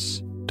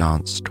flames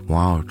danced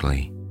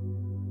wildly,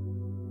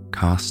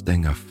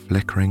 casting a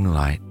flickering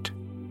light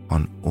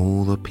on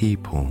all the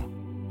people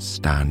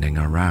standing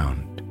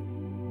around.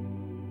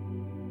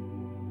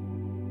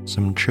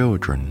 Some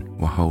children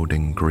were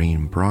holding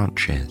green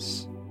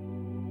branches.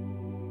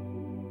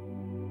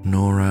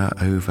 Nora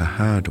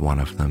overheard one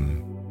of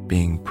them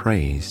being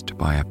praised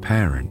by a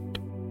parent,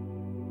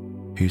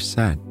 who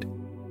said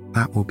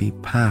that will be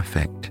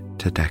perfect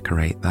to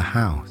decorate the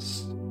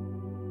house.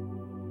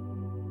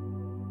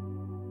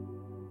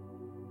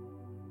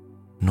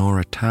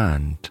 Nora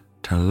turned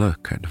to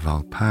look at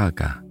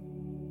Walpurga,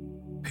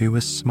 who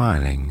was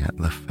smiling at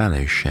the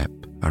fellowship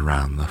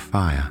around the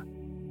fire.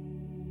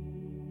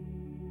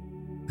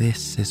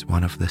 "This is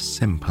one of the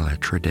simpler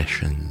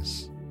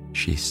traditions,"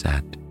 she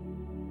said.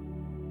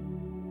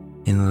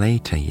 "In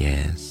later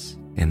years,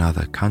 in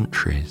other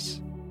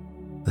countries,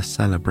 the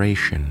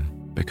celebration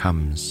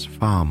becomes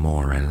far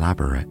more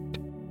elaborate."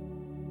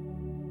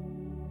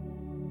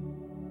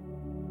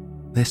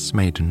 This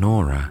made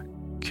Nora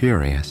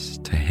curious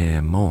to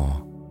hear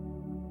more.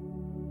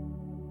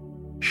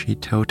 She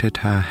tilted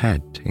her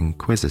head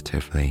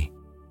inquisitively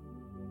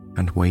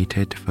and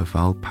waited for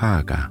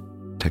Walpurga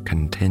to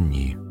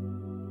continue.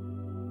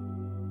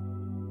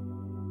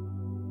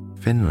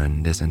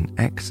 "Finland is an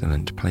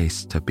excellent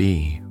place to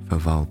be for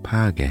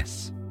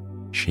Walpurgis,"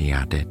 she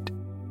added.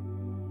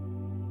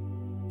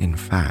 "In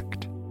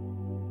fact,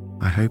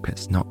 I hope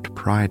it's not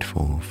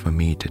prideful for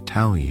me to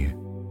tell you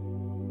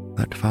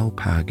that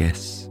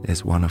Walpurgis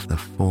is one of the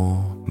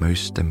 4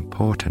 most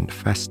important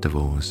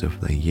festivals of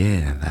the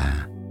year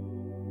there."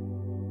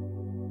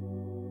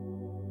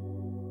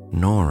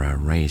 Nora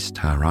raised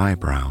her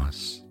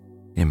eyebrows,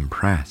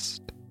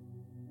 impressed.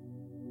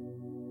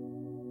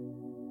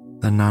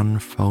 The nun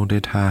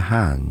folded her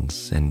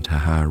hands into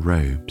her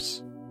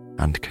robes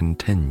and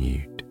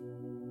continued.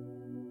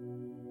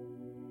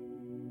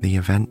 "The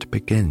event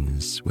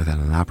begins with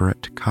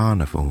elaborate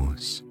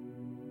carnivals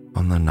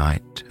on the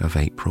night of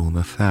April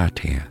the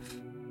 30th.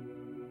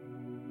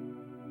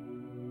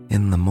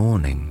 In the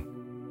morning,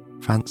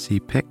 fancy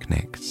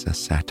picnics are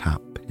set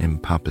up in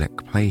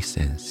public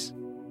places,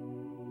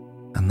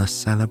 and the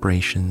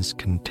celebrations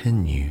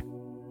continue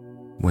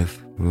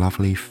with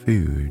lovely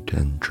food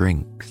and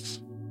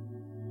drinks.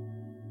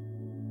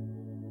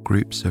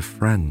 Groups of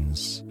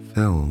friends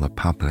fill the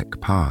public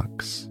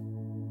parks,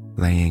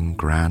 laying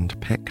grand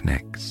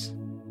picnics.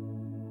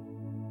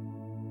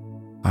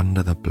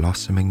 Under the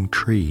blossoming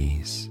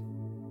trees,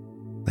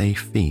 they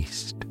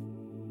feast,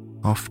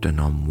 often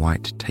on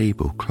white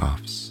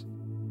tablecloths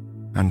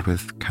and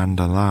with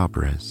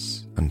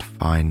candelabras and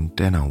fine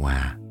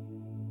dinnerware.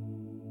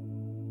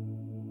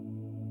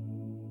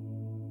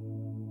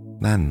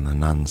 Then the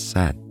nun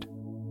said,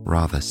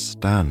 rather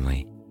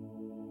sternly,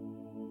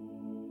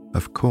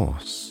 "Of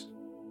course,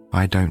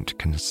 I don't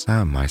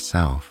concern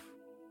myself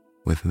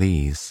with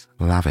these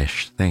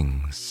lavish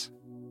things."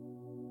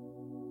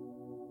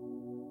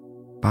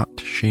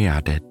 But she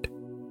added,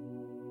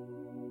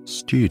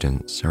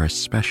 "Students are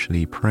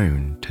especially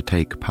prone to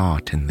take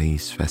part in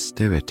these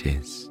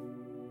festivities,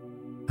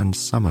 and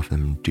some of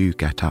them do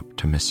get up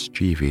to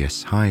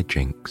mischievous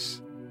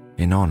hijinks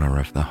in honor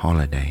of the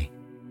holiday.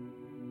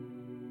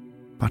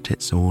 But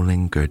it's all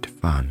in good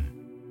fun."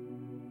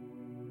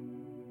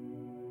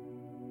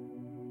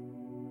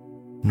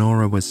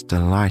 Nora was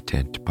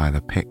delighted by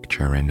the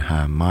picture in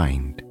her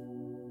mind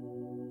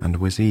and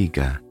was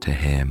eager to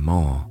hear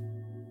more.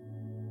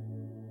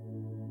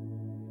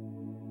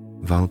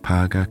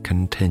 Walpurga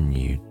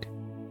continued.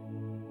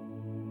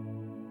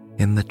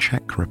 In the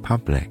Czech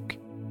Republic,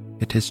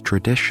 it is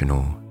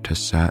traditional to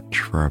search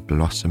for a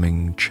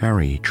blossoming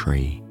cherry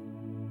tree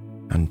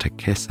and to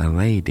kiss a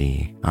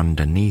lady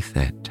underneath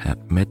it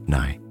at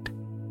midnight.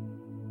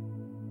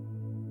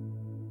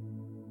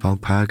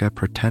 Walpurga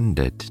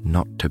pretended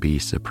not to be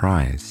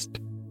surprised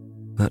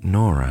that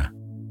Nora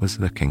was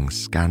looking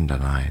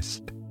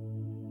scandalized.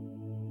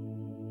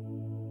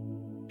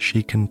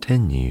 She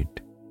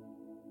continued,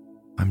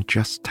 "I'm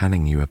just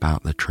telling you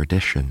about the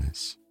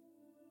traditions.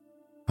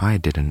 I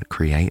didn't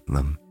create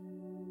them."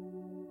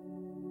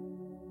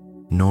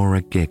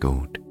 Nora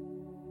giggled.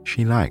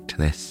 She liked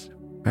this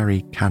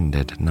very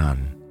candid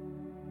nun.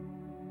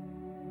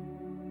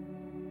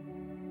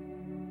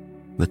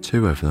 The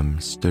two of them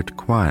stood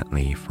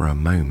quietly for a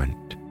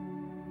moment,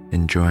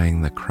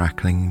 enjoying the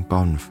crackling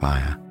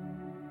bonfire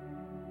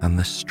and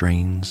the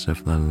strains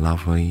of the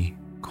lovely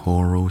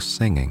choral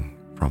singing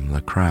from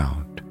the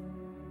crowd.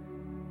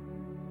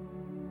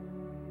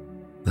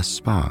 The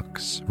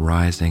sparks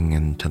rising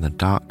into the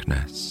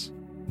darkness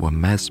were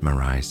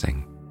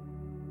mesmerizing,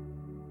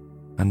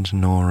 and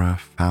Nora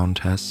found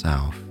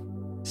herself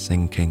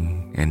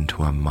sinking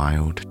into a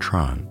mild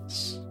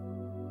trance.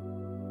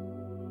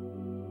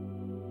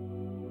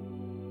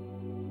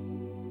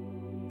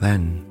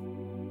 Then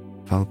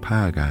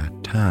Walpurga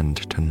turned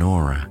to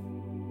Nora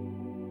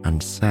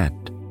and said,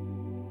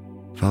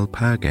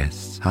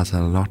 "Walpurgis has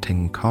a lot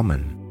in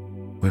common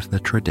with the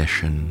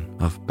tradition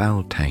of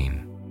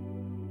Beltane.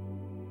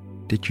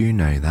 Did you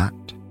know that?"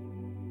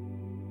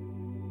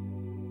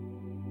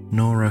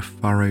 Nora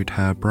furrowed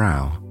her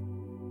brow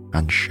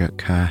and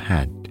shook her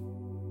head.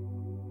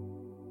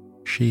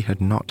 She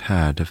had not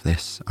heard of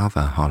this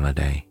other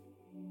holiday.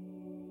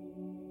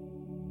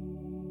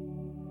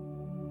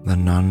 The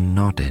nun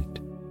nodded,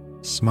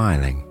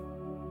 smiling,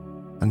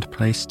 and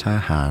placed her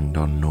hand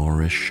on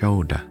Nora's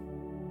shoulder,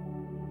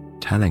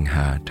 telling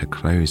her to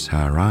close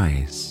her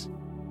eyes,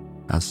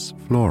 as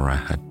Flora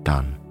had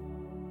done.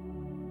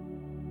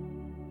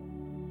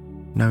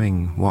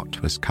 Knowing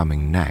what was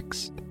coming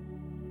next,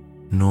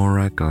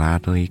 Nora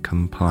gladly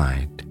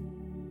complied,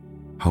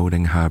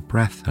 holding her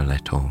breath a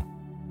little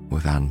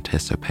with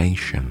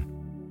anticipation.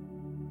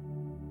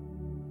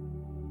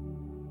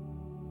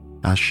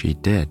 As she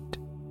did,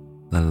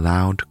 the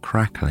loud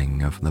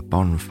crackling of the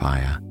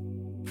bonfire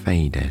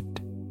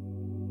faded.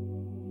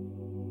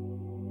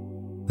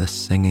 The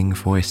singing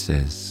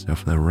voices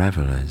of the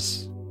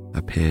revelers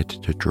appeared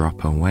to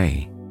drop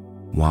away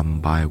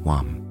one by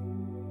one.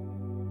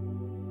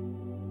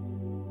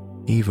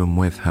 Even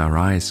with her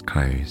eyes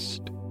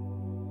closed,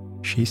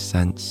 she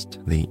sensed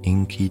the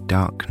inky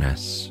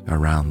darkness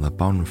around the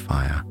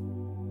bonfire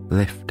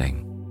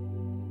lifting,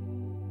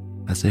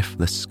 as if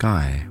the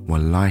sky were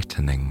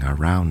lightening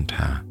around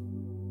her.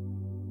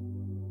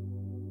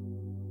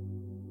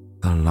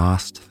 The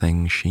last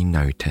thing she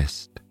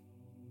noticed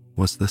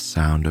was the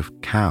sound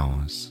of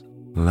cows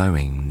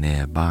lowing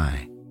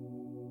nearby.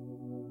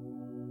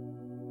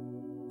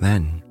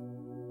 Then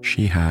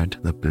she heard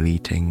the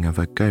bleating of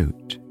a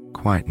goat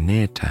quite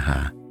near to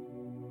her,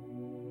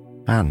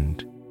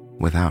 and,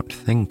 without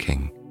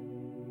thinking,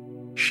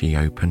 she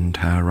opened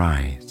her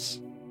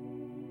eyes.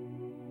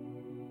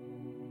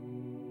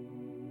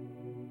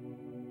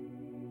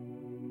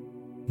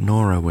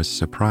 Nora was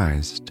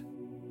surprised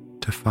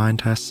to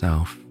find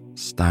herself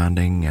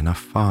standing in a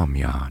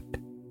farmyard.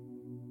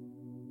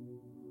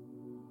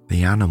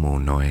 The animal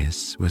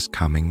noise was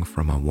coming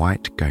from a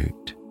white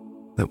goat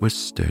that was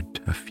stood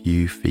a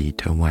few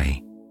feet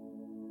away.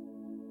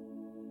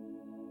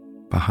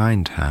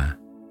 Behind her,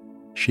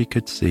 she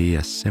could see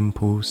a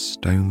simple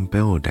stone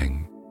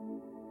building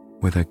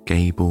with a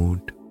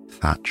gabled,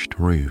 thatched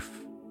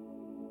roof.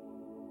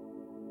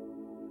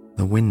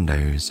 The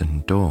windows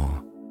and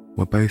door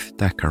were both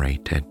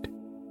decorated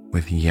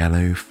with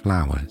yellow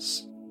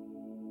flowers.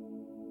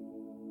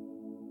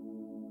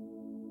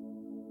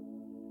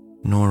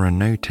 Nora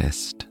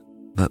noticed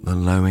that the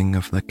lowing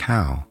of the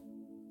cow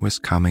was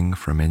coming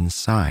from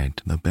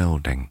inside the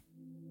building.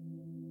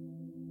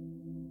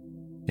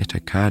 It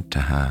occurred to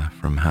her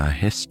from her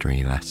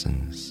history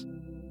lessons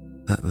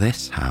that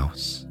this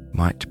house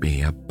might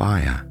be a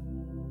byre,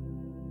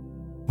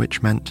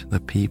 which meant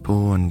the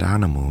people and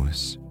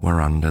animals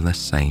were under the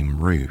same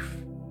roof.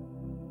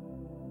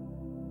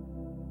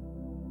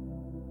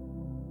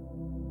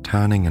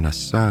 Turning in a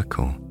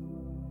circle,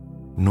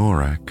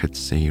 Nora could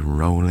see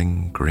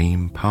rolling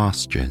green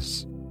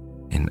pastures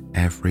in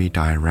every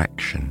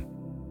direction,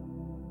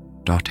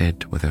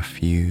 dotted with a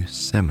few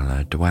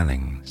similar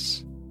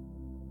dwellings.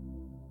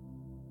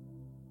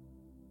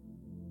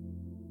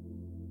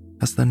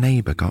 Has the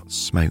neighbour got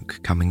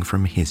smoke coming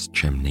from his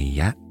chimney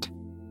yet?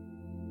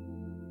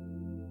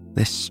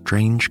 This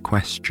strange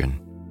question,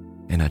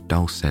 in a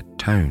dulcet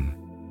tone,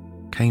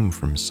 came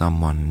from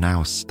someone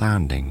now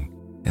standing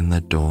in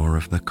the door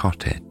of the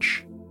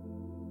cottage.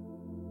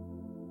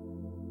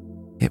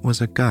 It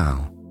was a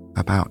girl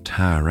about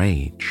her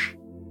age,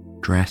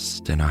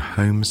 dressed in a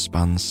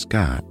homespun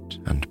skirt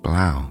and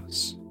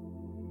blouse.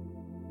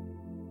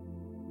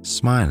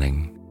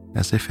 Smiling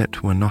as if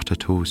it were not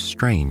at all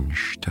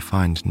strange to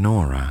find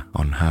Nora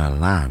on her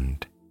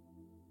land,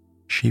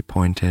 she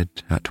pointed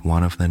at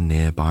one of the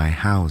nearby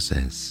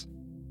houses.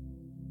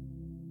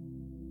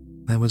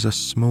 There was a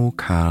small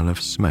curl of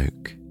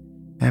smoke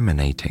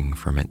emanating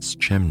from its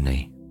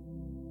chimney.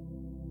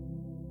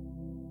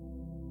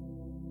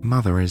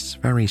 "Mother is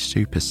very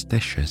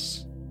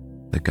superstitious,"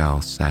 the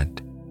girl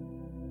said.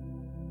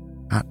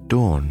 "At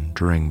dawn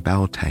during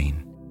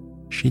Beltane,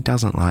 she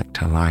doesn't like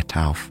to light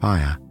our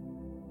fire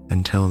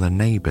until the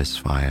neighbour's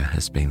fire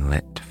has been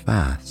lit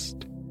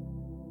first."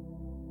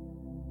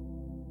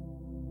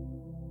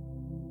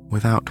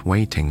 Without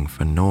waiting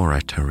for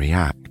Nora to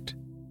react,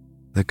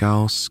 the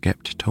girl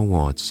skipped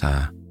towards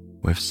her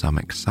with some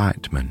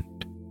excitement.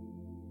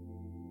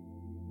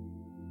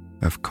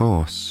 "Of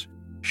course,"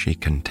 she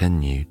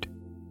continued,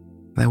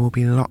 "there will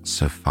be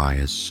lots of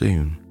fires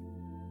soon.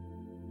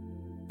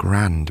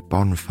 Grand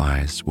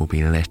bonfires will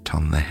be lit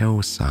on the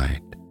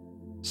hillside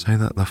so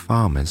that the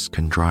farmers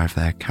can drive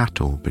their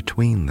cattle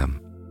between them.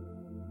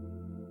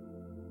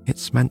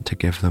 It's meant to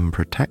give them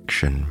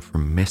protection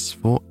from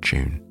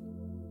misfortune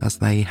as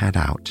they head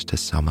out to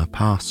summer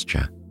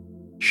pasture,"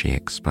 she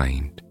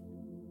explained.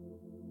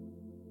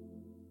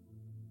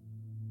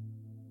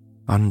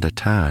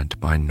 Undeterred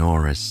by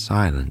Nora's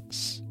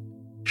silence,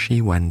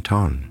 she went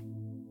on.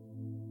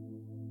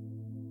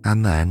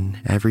 "And then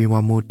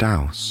everyone will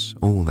douse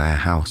all their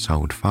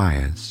household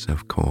fires,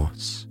 of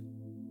course,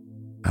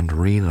 and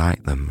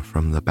relight them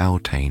from the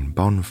Beltane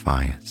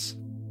bonfires."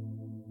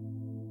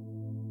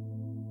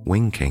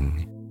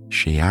 Winking,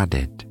 she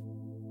added,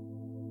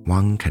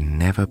 "One can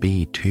never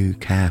be too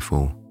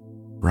careful,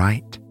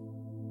 right?"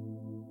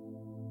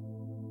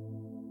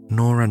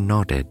 Nora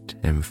nodded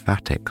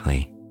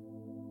emphatically.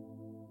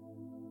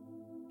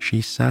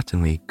 She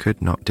certainly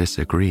could not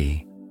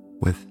disagree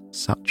with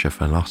such a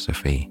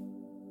philosophy.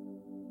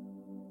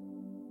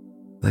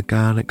 The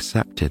girl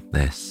accepted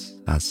this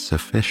as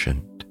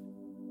sufficient.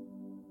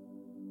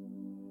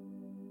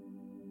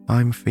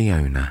 "I'm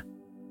Fiona,"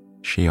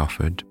 she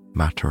offered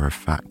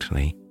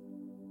matter-of-factly.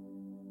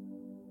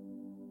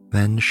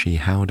 Then she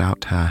held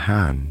out her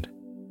hand,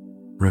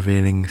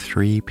 revealing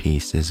 3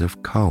 pieces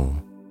of coal.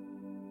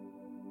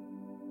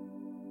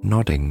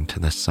 Nodding to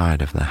the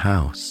side of the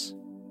house,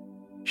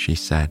 she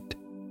said,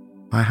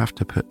 "I have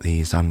to put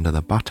these under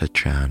the butter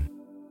churn.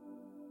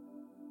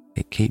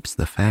 It keeps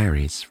the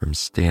fairies from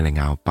stealing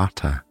our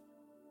butter.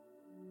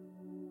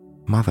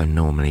 Mother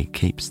normally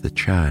keeps the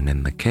churn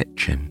in the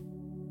kitchen,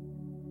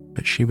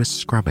 but she was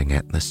scrubbing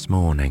it this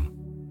morning."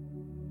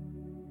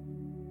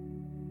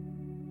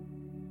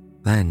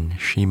 Then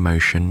she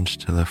motioned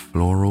to the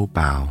floral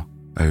bough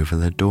over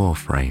the door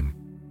frame.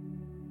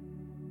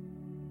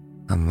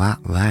 "And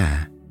that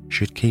there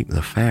should keep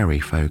the fairy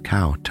folk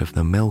out of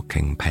the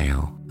milking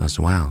pail as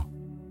well.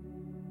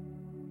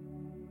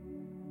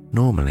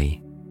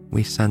 Normally,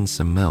 we send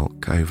some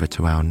milk over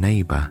to our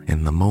neighbour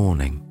in the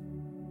morning,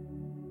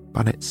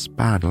 but it's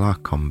bad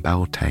luck on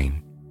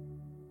Beltane."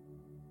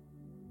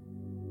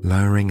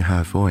 Lowering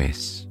her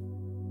voice,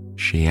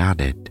 she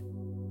added,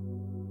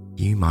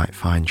 "You might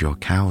find your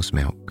cow's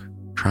milk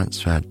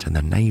transferred to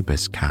the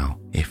neighbour's cow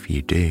if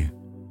you do."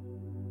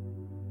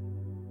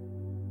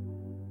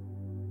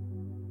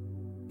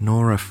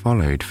 Nora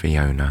followed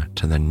Fiona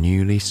to the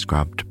newly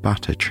scrubbed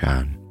butter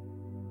churn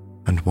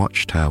and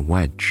watched her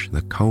wedge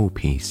the coal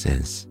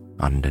pieces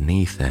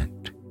underneath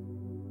it.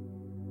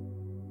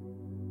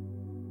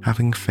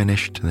 Having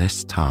finished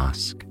this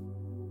task,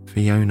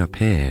 Fiona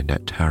peered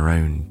at her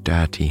own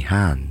dirty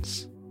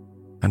hands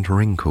and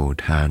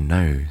wrinkled her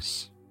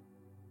nose.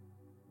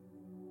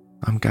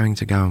 "I'm going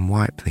to go and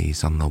wipe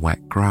these on the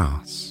wet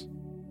grass.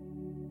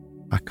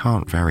 I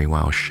can't very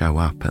well show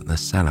up at the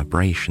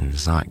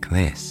celebrations like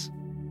this,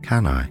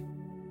 can I?"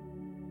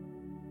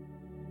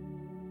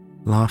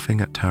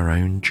 Laughing at her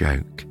own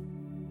joke,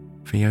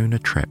 Fiona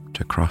tripped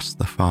across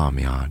the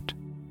farmyard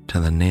to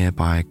the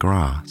nearby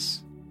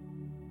grass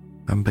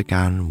and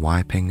began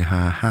wiping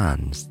her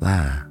hands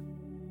there.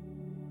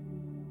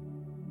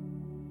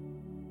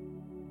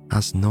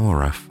 As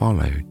Nora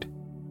followed,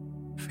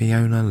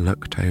 Fiona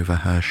looked over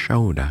her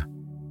shoulder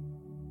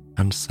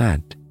and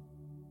said,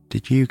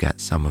 "Did you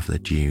get some of the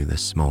dew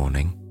this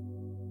morning?"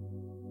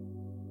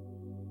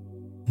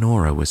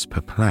 Nora was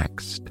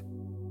perplexed.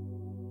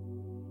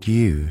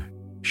 "Dew?"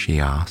 she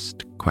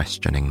asked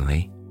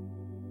questioningly.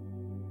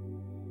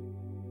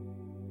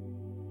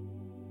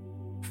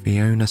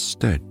 Fiona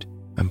stood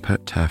and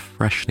put her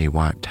freshly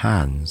wiped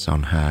hands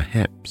on her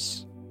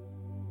hips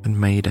and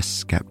made a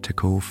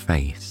skeptical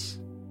face.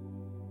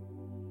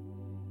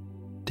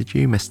 "Did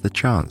you miss the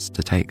chance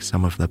to take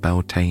some of the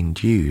Beltane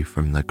dew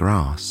from the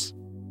grass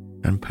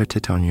and put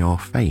it on your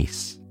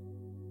face?"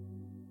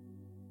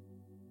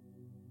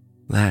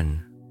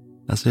 Then,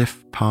 as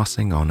if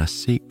passing on a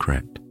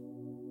secret,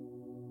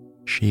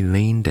 she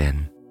leaned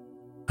in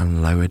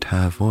and lowered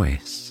her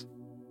voice,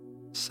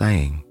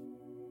 saying,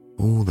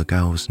 "All the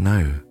girls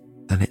know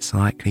that it's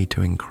likely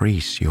to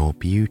increase your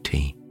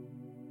beauty.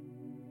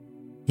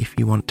 If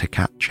you want to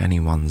catch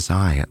anyone's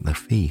eye at the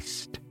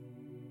feast,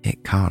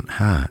 It can't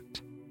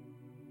hurt.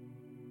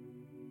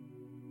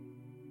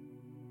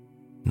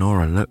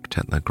 Nora looked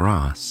at the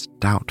grass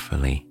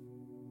doubtfully.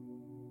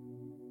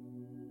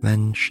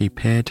 Then she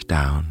peered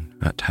down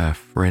at her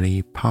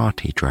frilly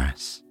party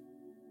dress.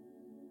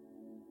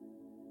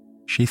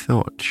 She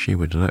thought she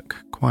would look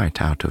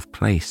quite out of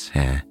place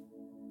here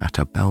at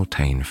a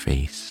Beltane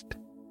feast.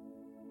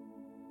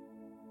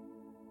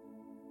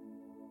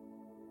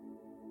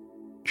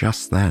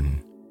 Just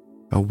then,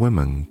 a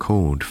woman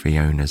called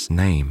Fiona's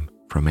name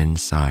from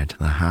inside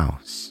the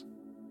house.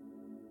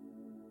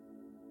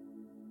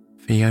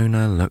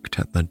 Fiona looked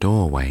at the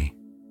doorway,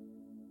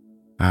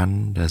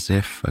 and as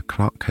if a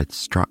clock had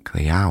struck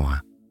the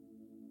hour,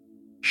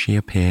 she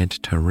appeared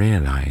to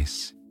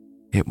realize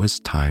it was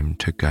time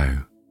to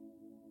go.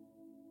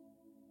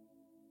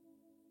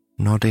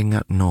 Nodding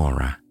at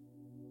Nora,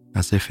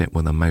 as if it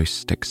were the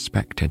most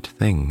expected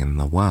thing in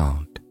the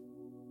world,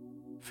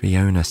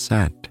 Fiona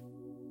said,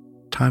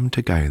 "Time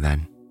to go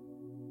then.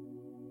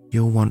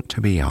 You'll want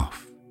to be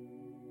off.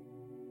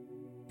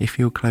 If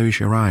you'll close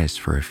your eyes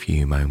for a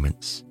few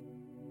moments,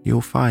 you'll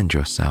find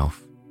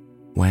yourself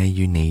where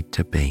you need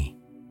to be."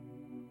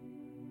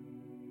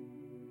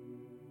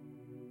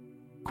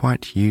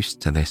 Quite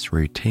used to this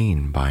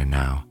routine by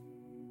now,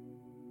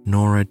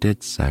 Nora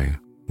did so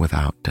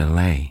without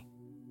delay.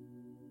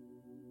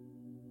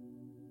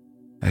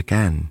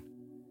 Again,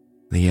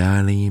 the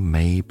early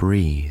May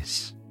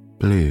breeze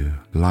blew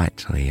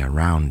lightly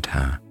around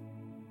her.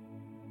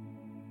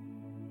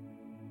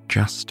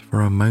 Just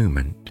for a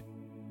moment,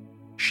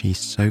 she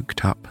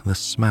soaked up the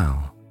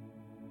smell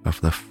of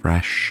the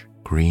fresh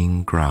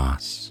green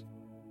grass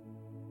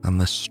and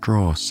the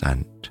straw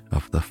scent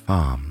of the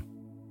farm.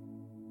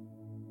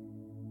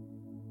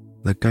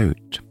 The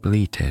goat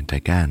bleated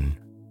again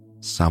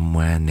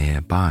somewhere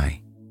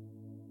nearby.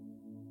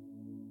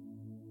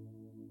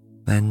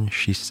 Then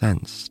she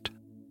sensed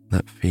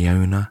that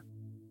Fiona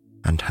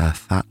and her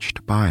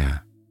thatched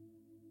byre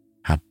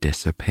had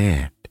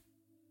disappeared.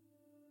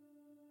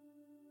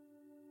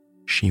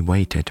 She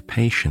waited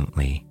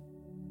patiently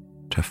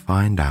to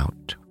find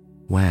out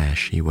where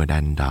she would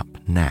end up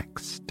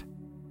next.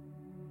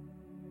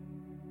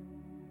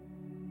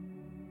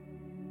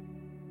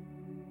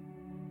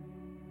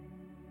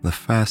 The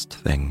first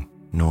thing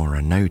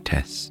Nora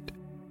noticed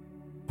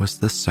was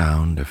the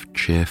sound of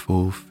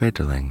cheerful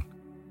fiddling.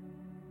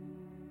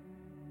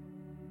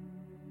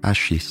 As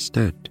she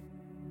stood,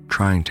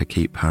 trying to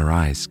keep her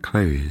eyes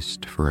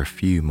closed for a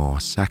few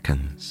more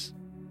seconds,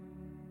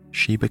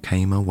 she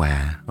became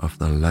aware of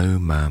the low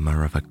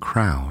murmur of a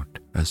crowd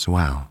as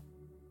well.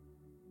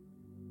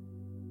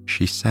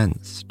 She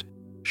sensed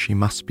she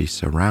must be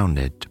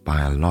surrounded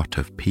by a lot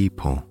of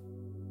people.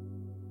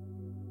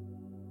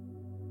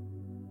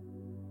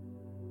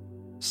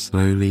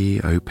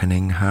 Slowly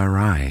opening her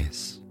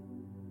eyes,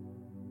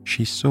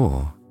 she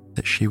saw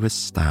that she was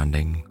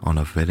standing on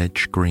a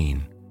village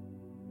green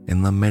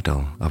in the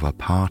middle of a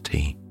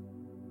party.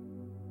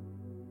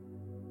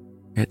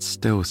 It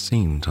still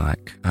seemed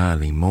like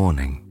early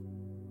morning,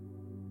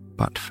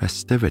 but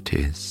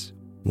festivities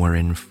were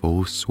in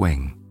full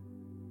swing,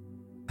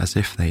 as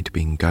if they'd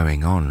been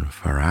going on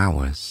for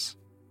hours.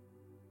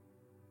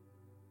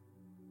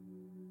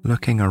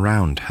 Looking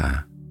around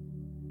her,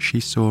 she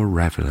saw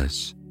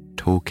revelers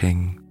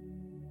talking,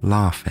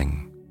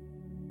 laughing,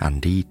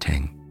 and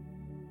eating.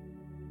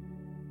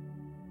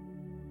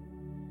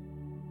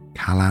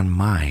 "Calan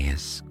Mai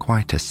is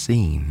quite a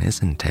scene,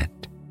 isn't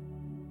it?"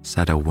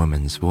 said a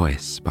woman's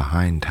voice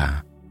behind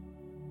her.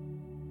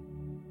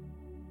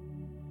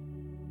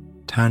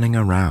 Turning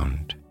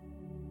around,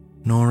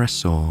 Nora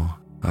saw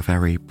a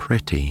very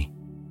pretty,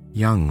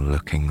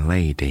 young-looking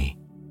lady.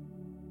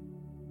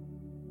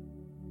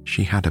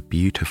 She had a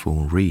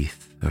beautiful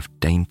wreath of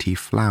dainty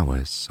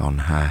flowers on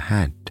her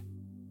head,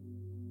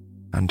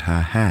 and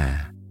her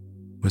hair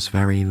was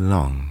very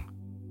long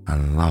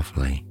and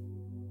lovely.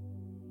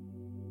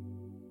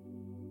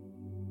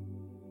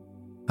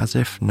 As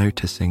if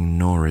noticing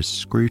Nora's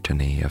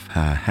scrutiny of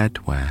her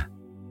headwear,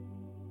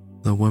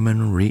 the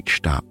woman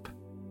reached up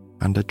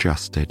and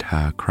adjusted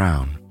her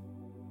crown.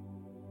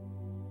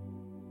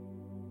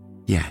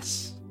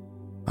 "Yes,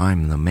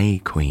 I'm the May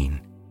Queen,"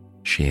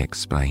 she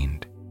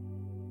explained.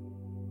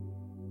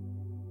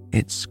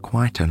 "It's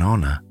quite an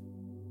honor.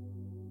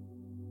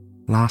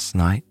 Last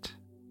night,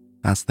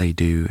 as they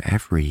do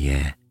every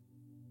year,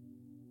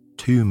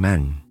 2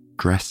 men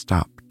dressed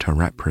up to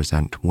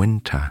represent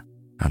winter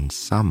and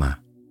summer.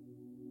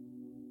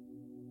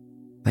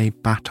 They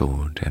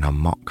battled in a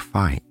mock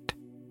fight,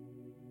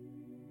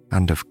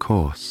 and of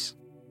course,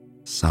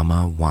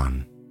 summer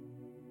won."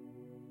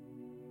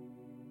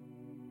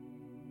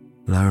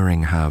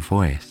 Lowering her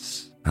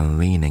voice and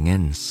leaning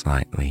in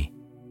slightly,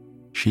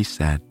 she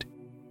said,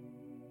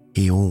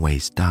 "He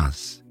always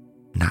does,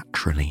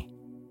 naturally."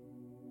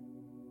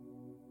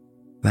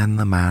 Then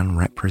the man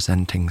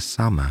representing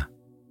summer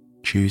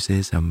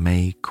chooses a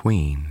May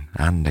Queen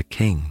and a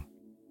king,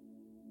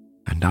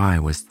 and I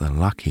was the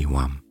lucky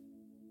one.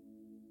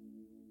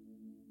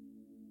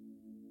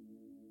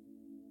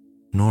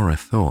 Nora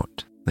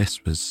thought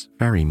this was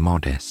very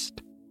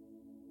modest,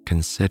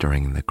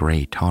 considering the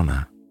great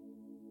honour.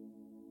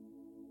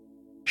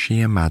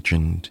 She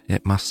imagined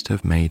it must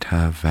have made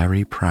her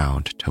very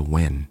proud to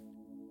win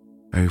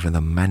over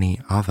the many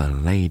other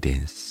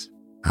ladies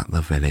at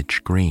the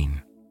village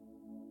green.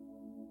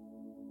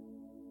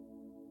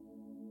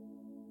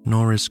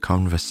 Nora's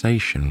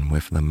conversation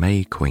with the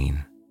May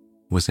Queen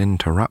was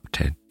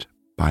interrupted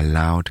by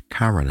loud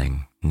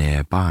carolling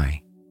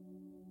nearby.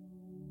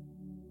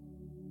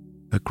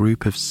 A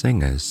group of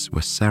singers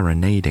were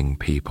serenading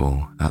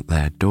people at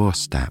their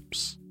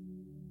doorsteps,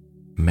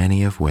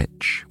 many of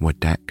which were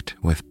decked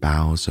with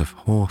boughs of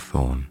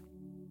hawthorn.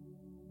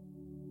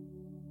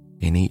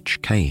 In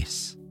each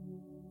case,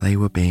 they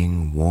were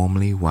being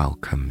warmly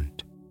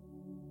welcomed,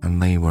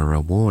 and they were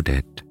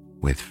rewarded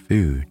with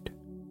food.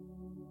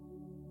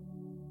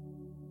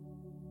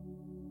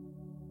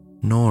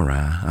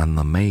 Nora and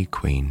the May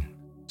Queen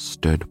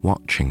stood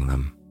watching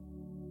them.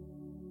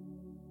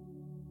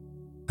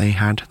 They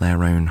had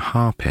their own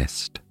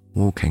harpist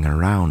walking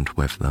around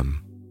with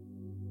them,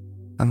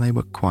 and they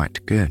were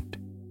quite good.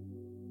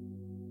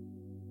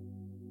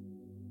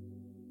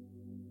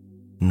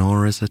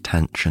 Nora's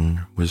attention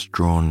was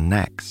drawn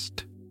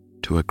next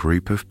to a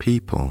group of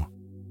people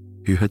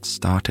who had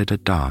started a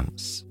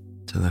dance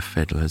to the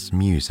fiddler's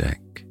music.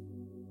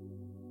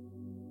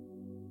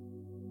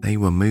 They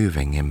were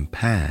moving in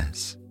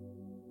pairs,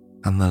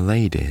 and the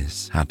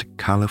ladies had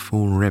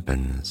colourful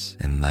ribbons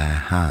in their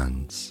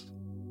hands.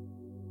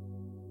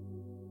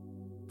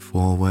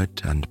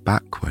 Forward and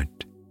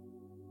backward,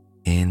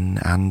 in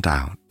and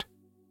out,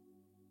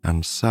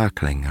 and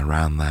circling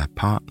around their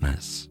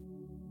partners,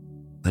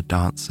 the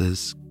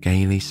dancers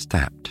gaily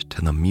stepped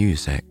to the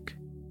music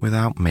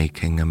without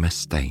making a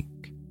mistake.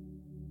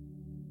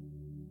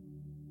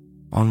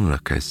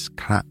 Onlookers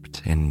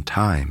clapped in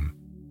time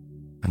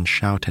and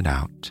shouted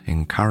out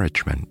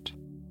encouragement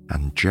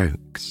and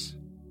jokes.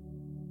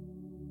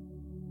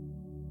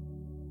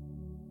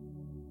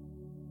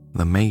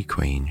 The May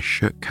Queen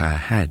shook her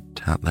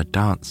head at the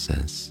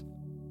dancers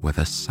with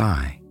a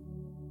sigh.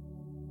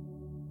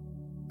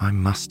 I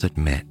must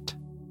admit,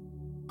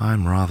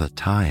 I'm rather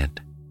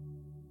tired.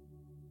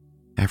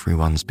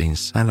 Everyone's been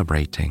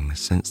celebrating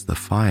since the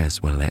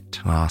fires were lit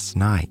last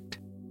night.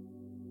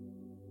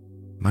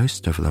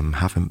 Most of them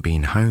haven't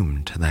been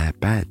home to their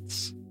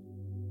beds.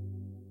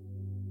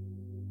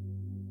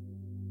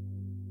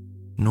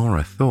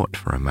 Nora thought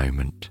for a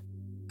moment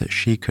that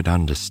she could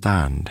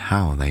understand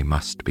how they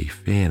must be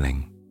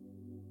feeling.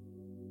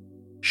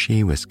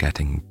 She was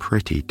getting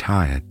pretty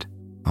tired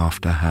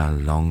after her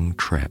long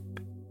trip,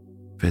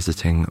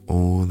 visiting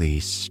all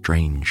these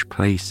strange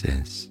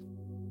places.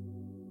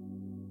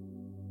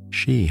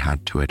 She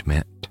had to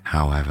admit,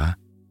 however,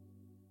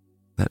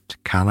 that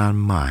Calan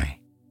Mai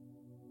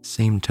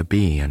seemed to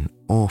be an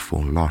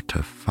awful lot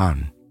of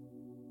fun.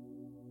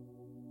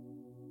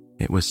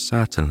 It was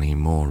certainly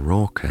more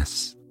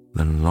raucous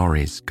than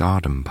Laurie's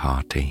garden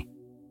party.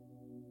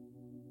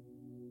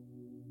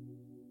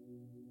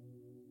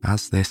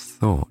 As this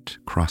thought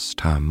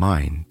crossed her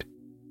mind,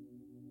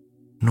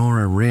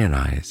 Nora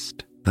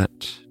realized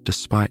that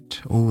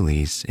despite all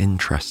these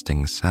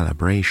interesting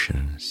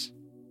celebrations,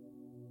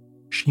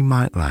 she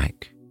might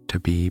like to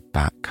be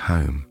back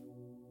home.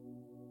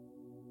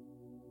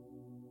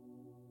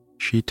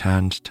 She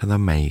turned to the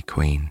May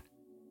Queen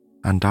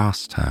and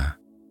asked her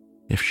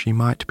if she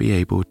might be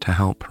able to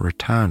help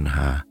return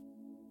her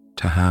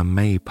to her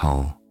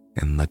maypole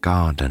in the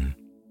garden.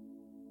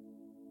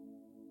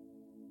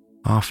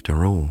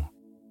 After all,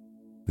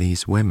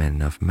 these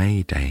women of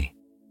May Day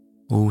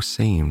all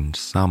seemed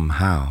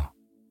somehow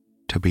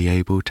to be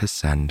able to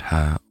send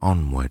her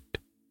onward.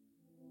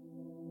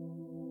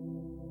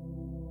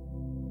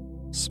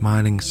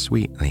 Smiling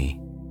sweetly,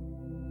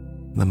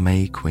 the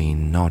May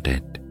Queen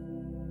nodded.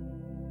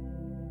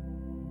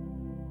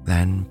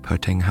 Then,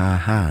 putting her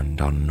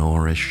hand on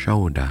Nora's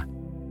shoulder,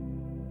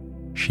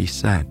 she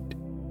said,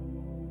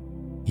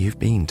 You've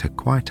been to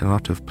quite a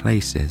lot of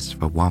places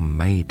for one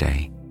May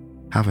Day,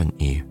 haven't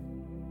you?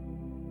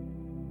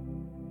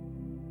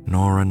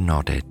 Nora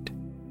nodded.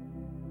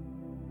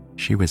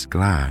 She was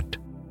glad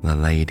the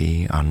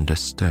lady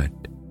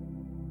understood.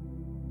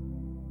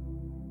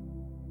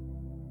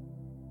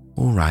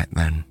 All right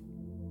then,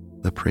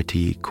 the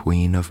pretty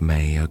Queen of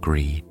May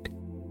agreed.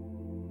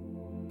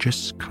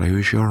 Just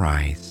close your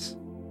eyes,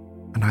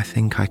 and I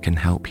think I can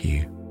help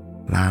you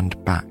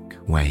land back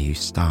where you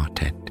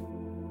started.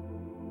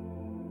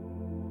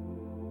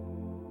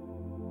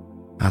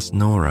 As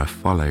Nora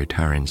followed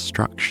her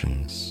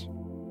instructions,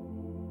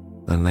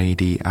 the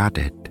lady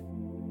added,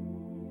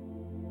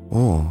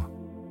 Or,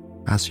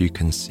 as you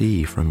can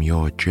see from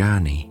your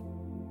journey,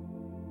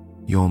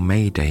 your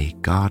May Day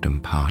garden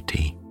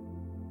party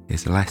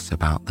is less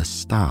about the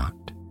start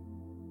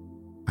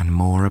and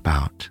more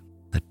about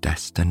the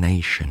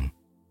destination,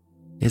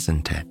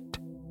 isn't it?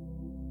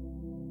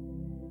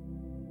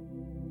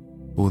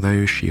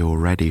 Although she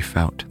already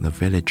felt the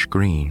village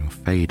green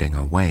fading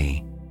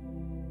away,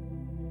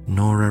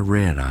 Nora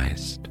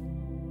realized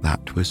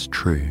that was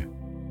true.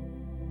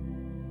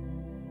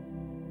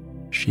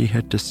 She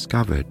had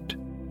discovered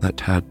that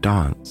her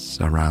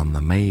dance around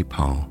the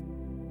maypole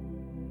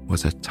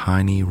was a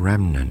tiny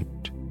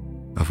remnant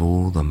of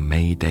all the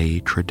May Day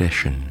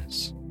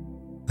traditions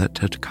that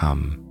had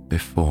come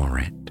before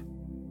it.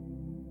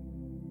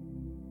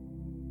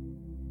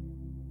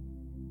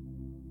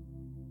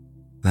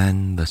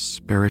 Then the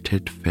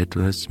spirited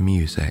fiddler's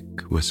music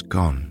was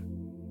gone,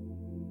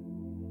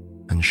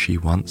 and she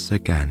once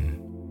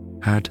again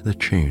heard the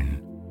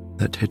tune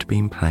that had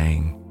been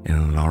playing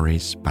in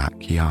Laurie's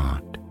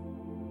backyard.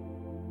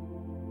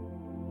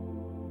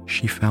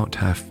 She felt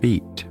her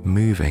feet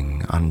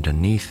moving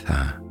underneath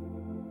her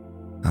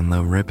and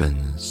the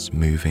ribbons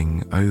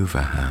moving over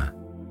her,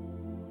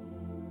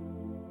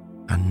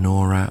 and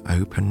Nora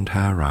opened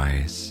her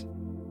eyes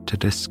to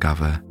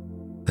discover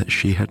that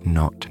she had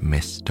not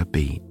missed a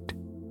beat.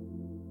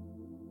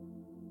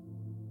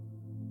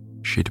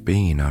 She'd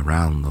been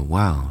around the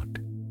world,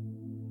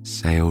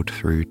 sailed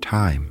through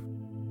time,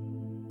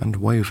 and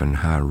woven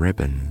her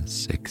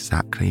ribbons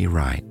exactly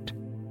right,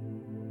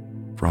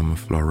 from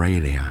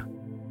Floralia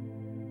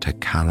to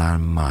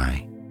Calan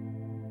Mai,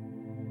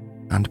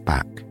 and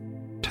back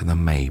to the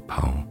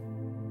maypole.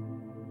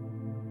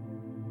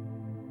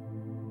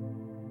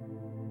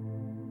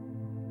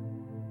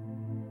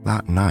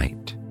 That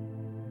night,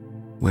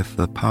 with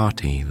the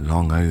party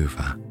long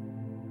over,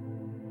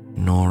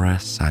 Nora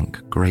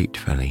sank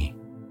gratefully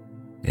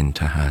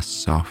into her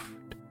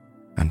soft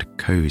and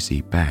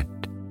cozy bed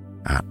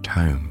at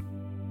home.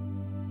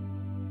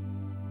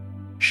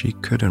 She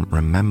couldn't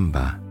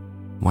remember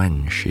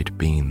when she'd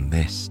been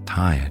this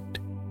tired.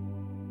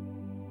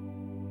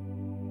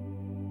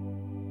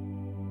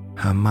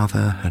 Her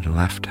mother had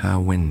left her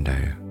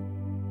window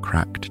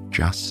cracked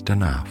just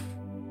enough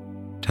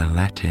to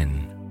let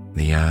in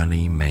the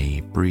early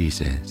May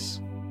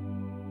breezes,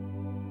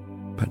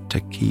 but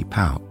to keep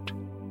out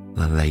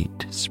the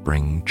late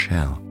spring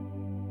chill.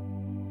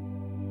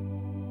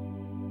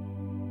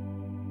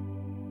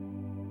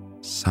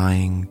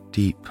 Sighing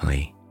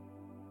deeply,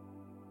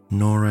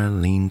 Nora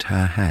leaned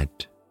her head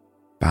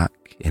back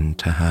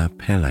into her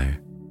pillow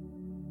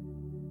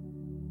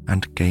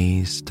and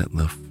gazed at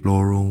the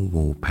floral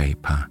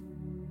wallpaper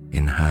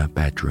in her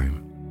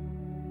bedroom.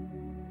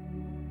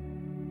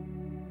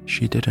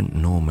 She didn't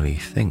normally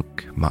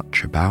think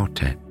much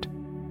about it,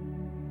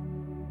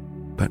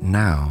 but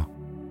now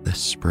the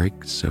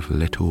sprigs of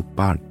little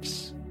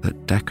buds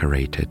that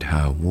decorated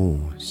her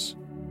walls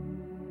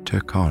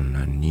took on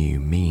a new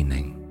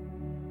meaning.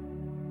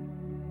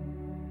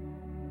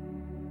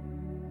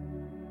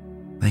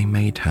 They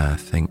made her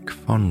think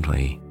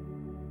fondly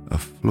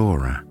of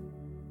Flora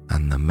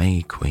and the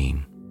May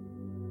Queen.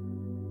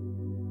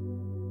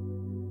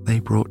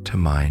 They brought to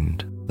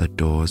mind the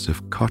doors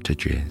of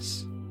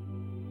cottages,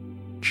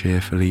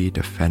 cheerfully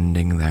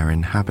defending their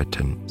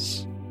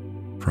inhabitants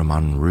from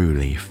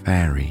unruly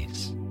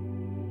fairies.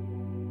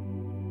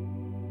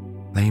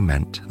 They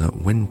meant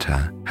that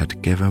winter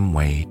had given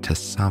way to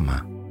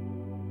summer,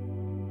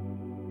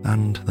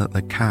 and that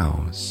the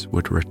cows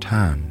would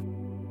return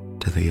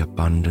to the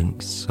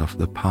abundance of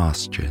the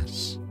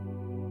pastures.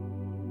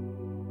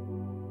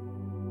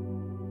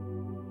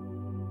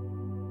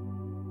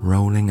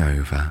 Rolling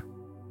over,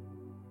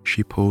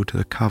 she pulled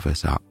the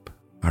covers up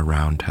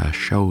around her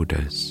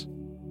shoulders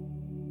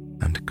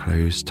and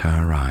closed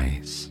her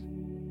eyes.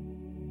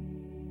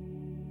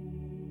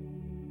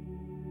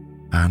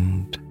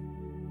 And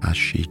as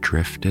she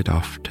drifted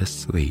off to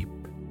sleep,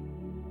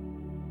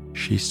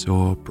 she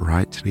saw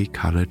brightly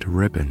coloured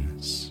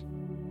ribbons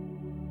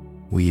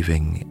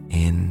weaving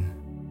in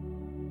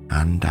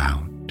and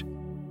out,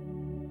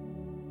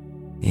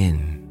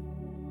 in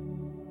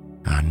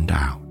and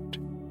out.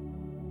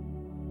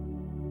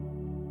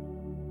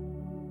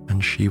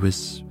 And she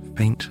was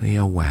faintly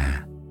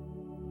aware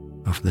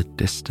of the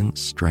distant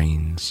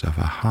strains of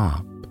a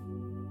harp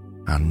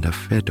and a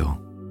fiddle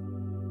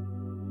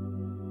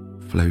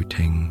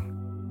floating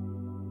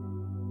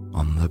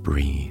on the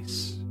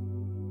breeze.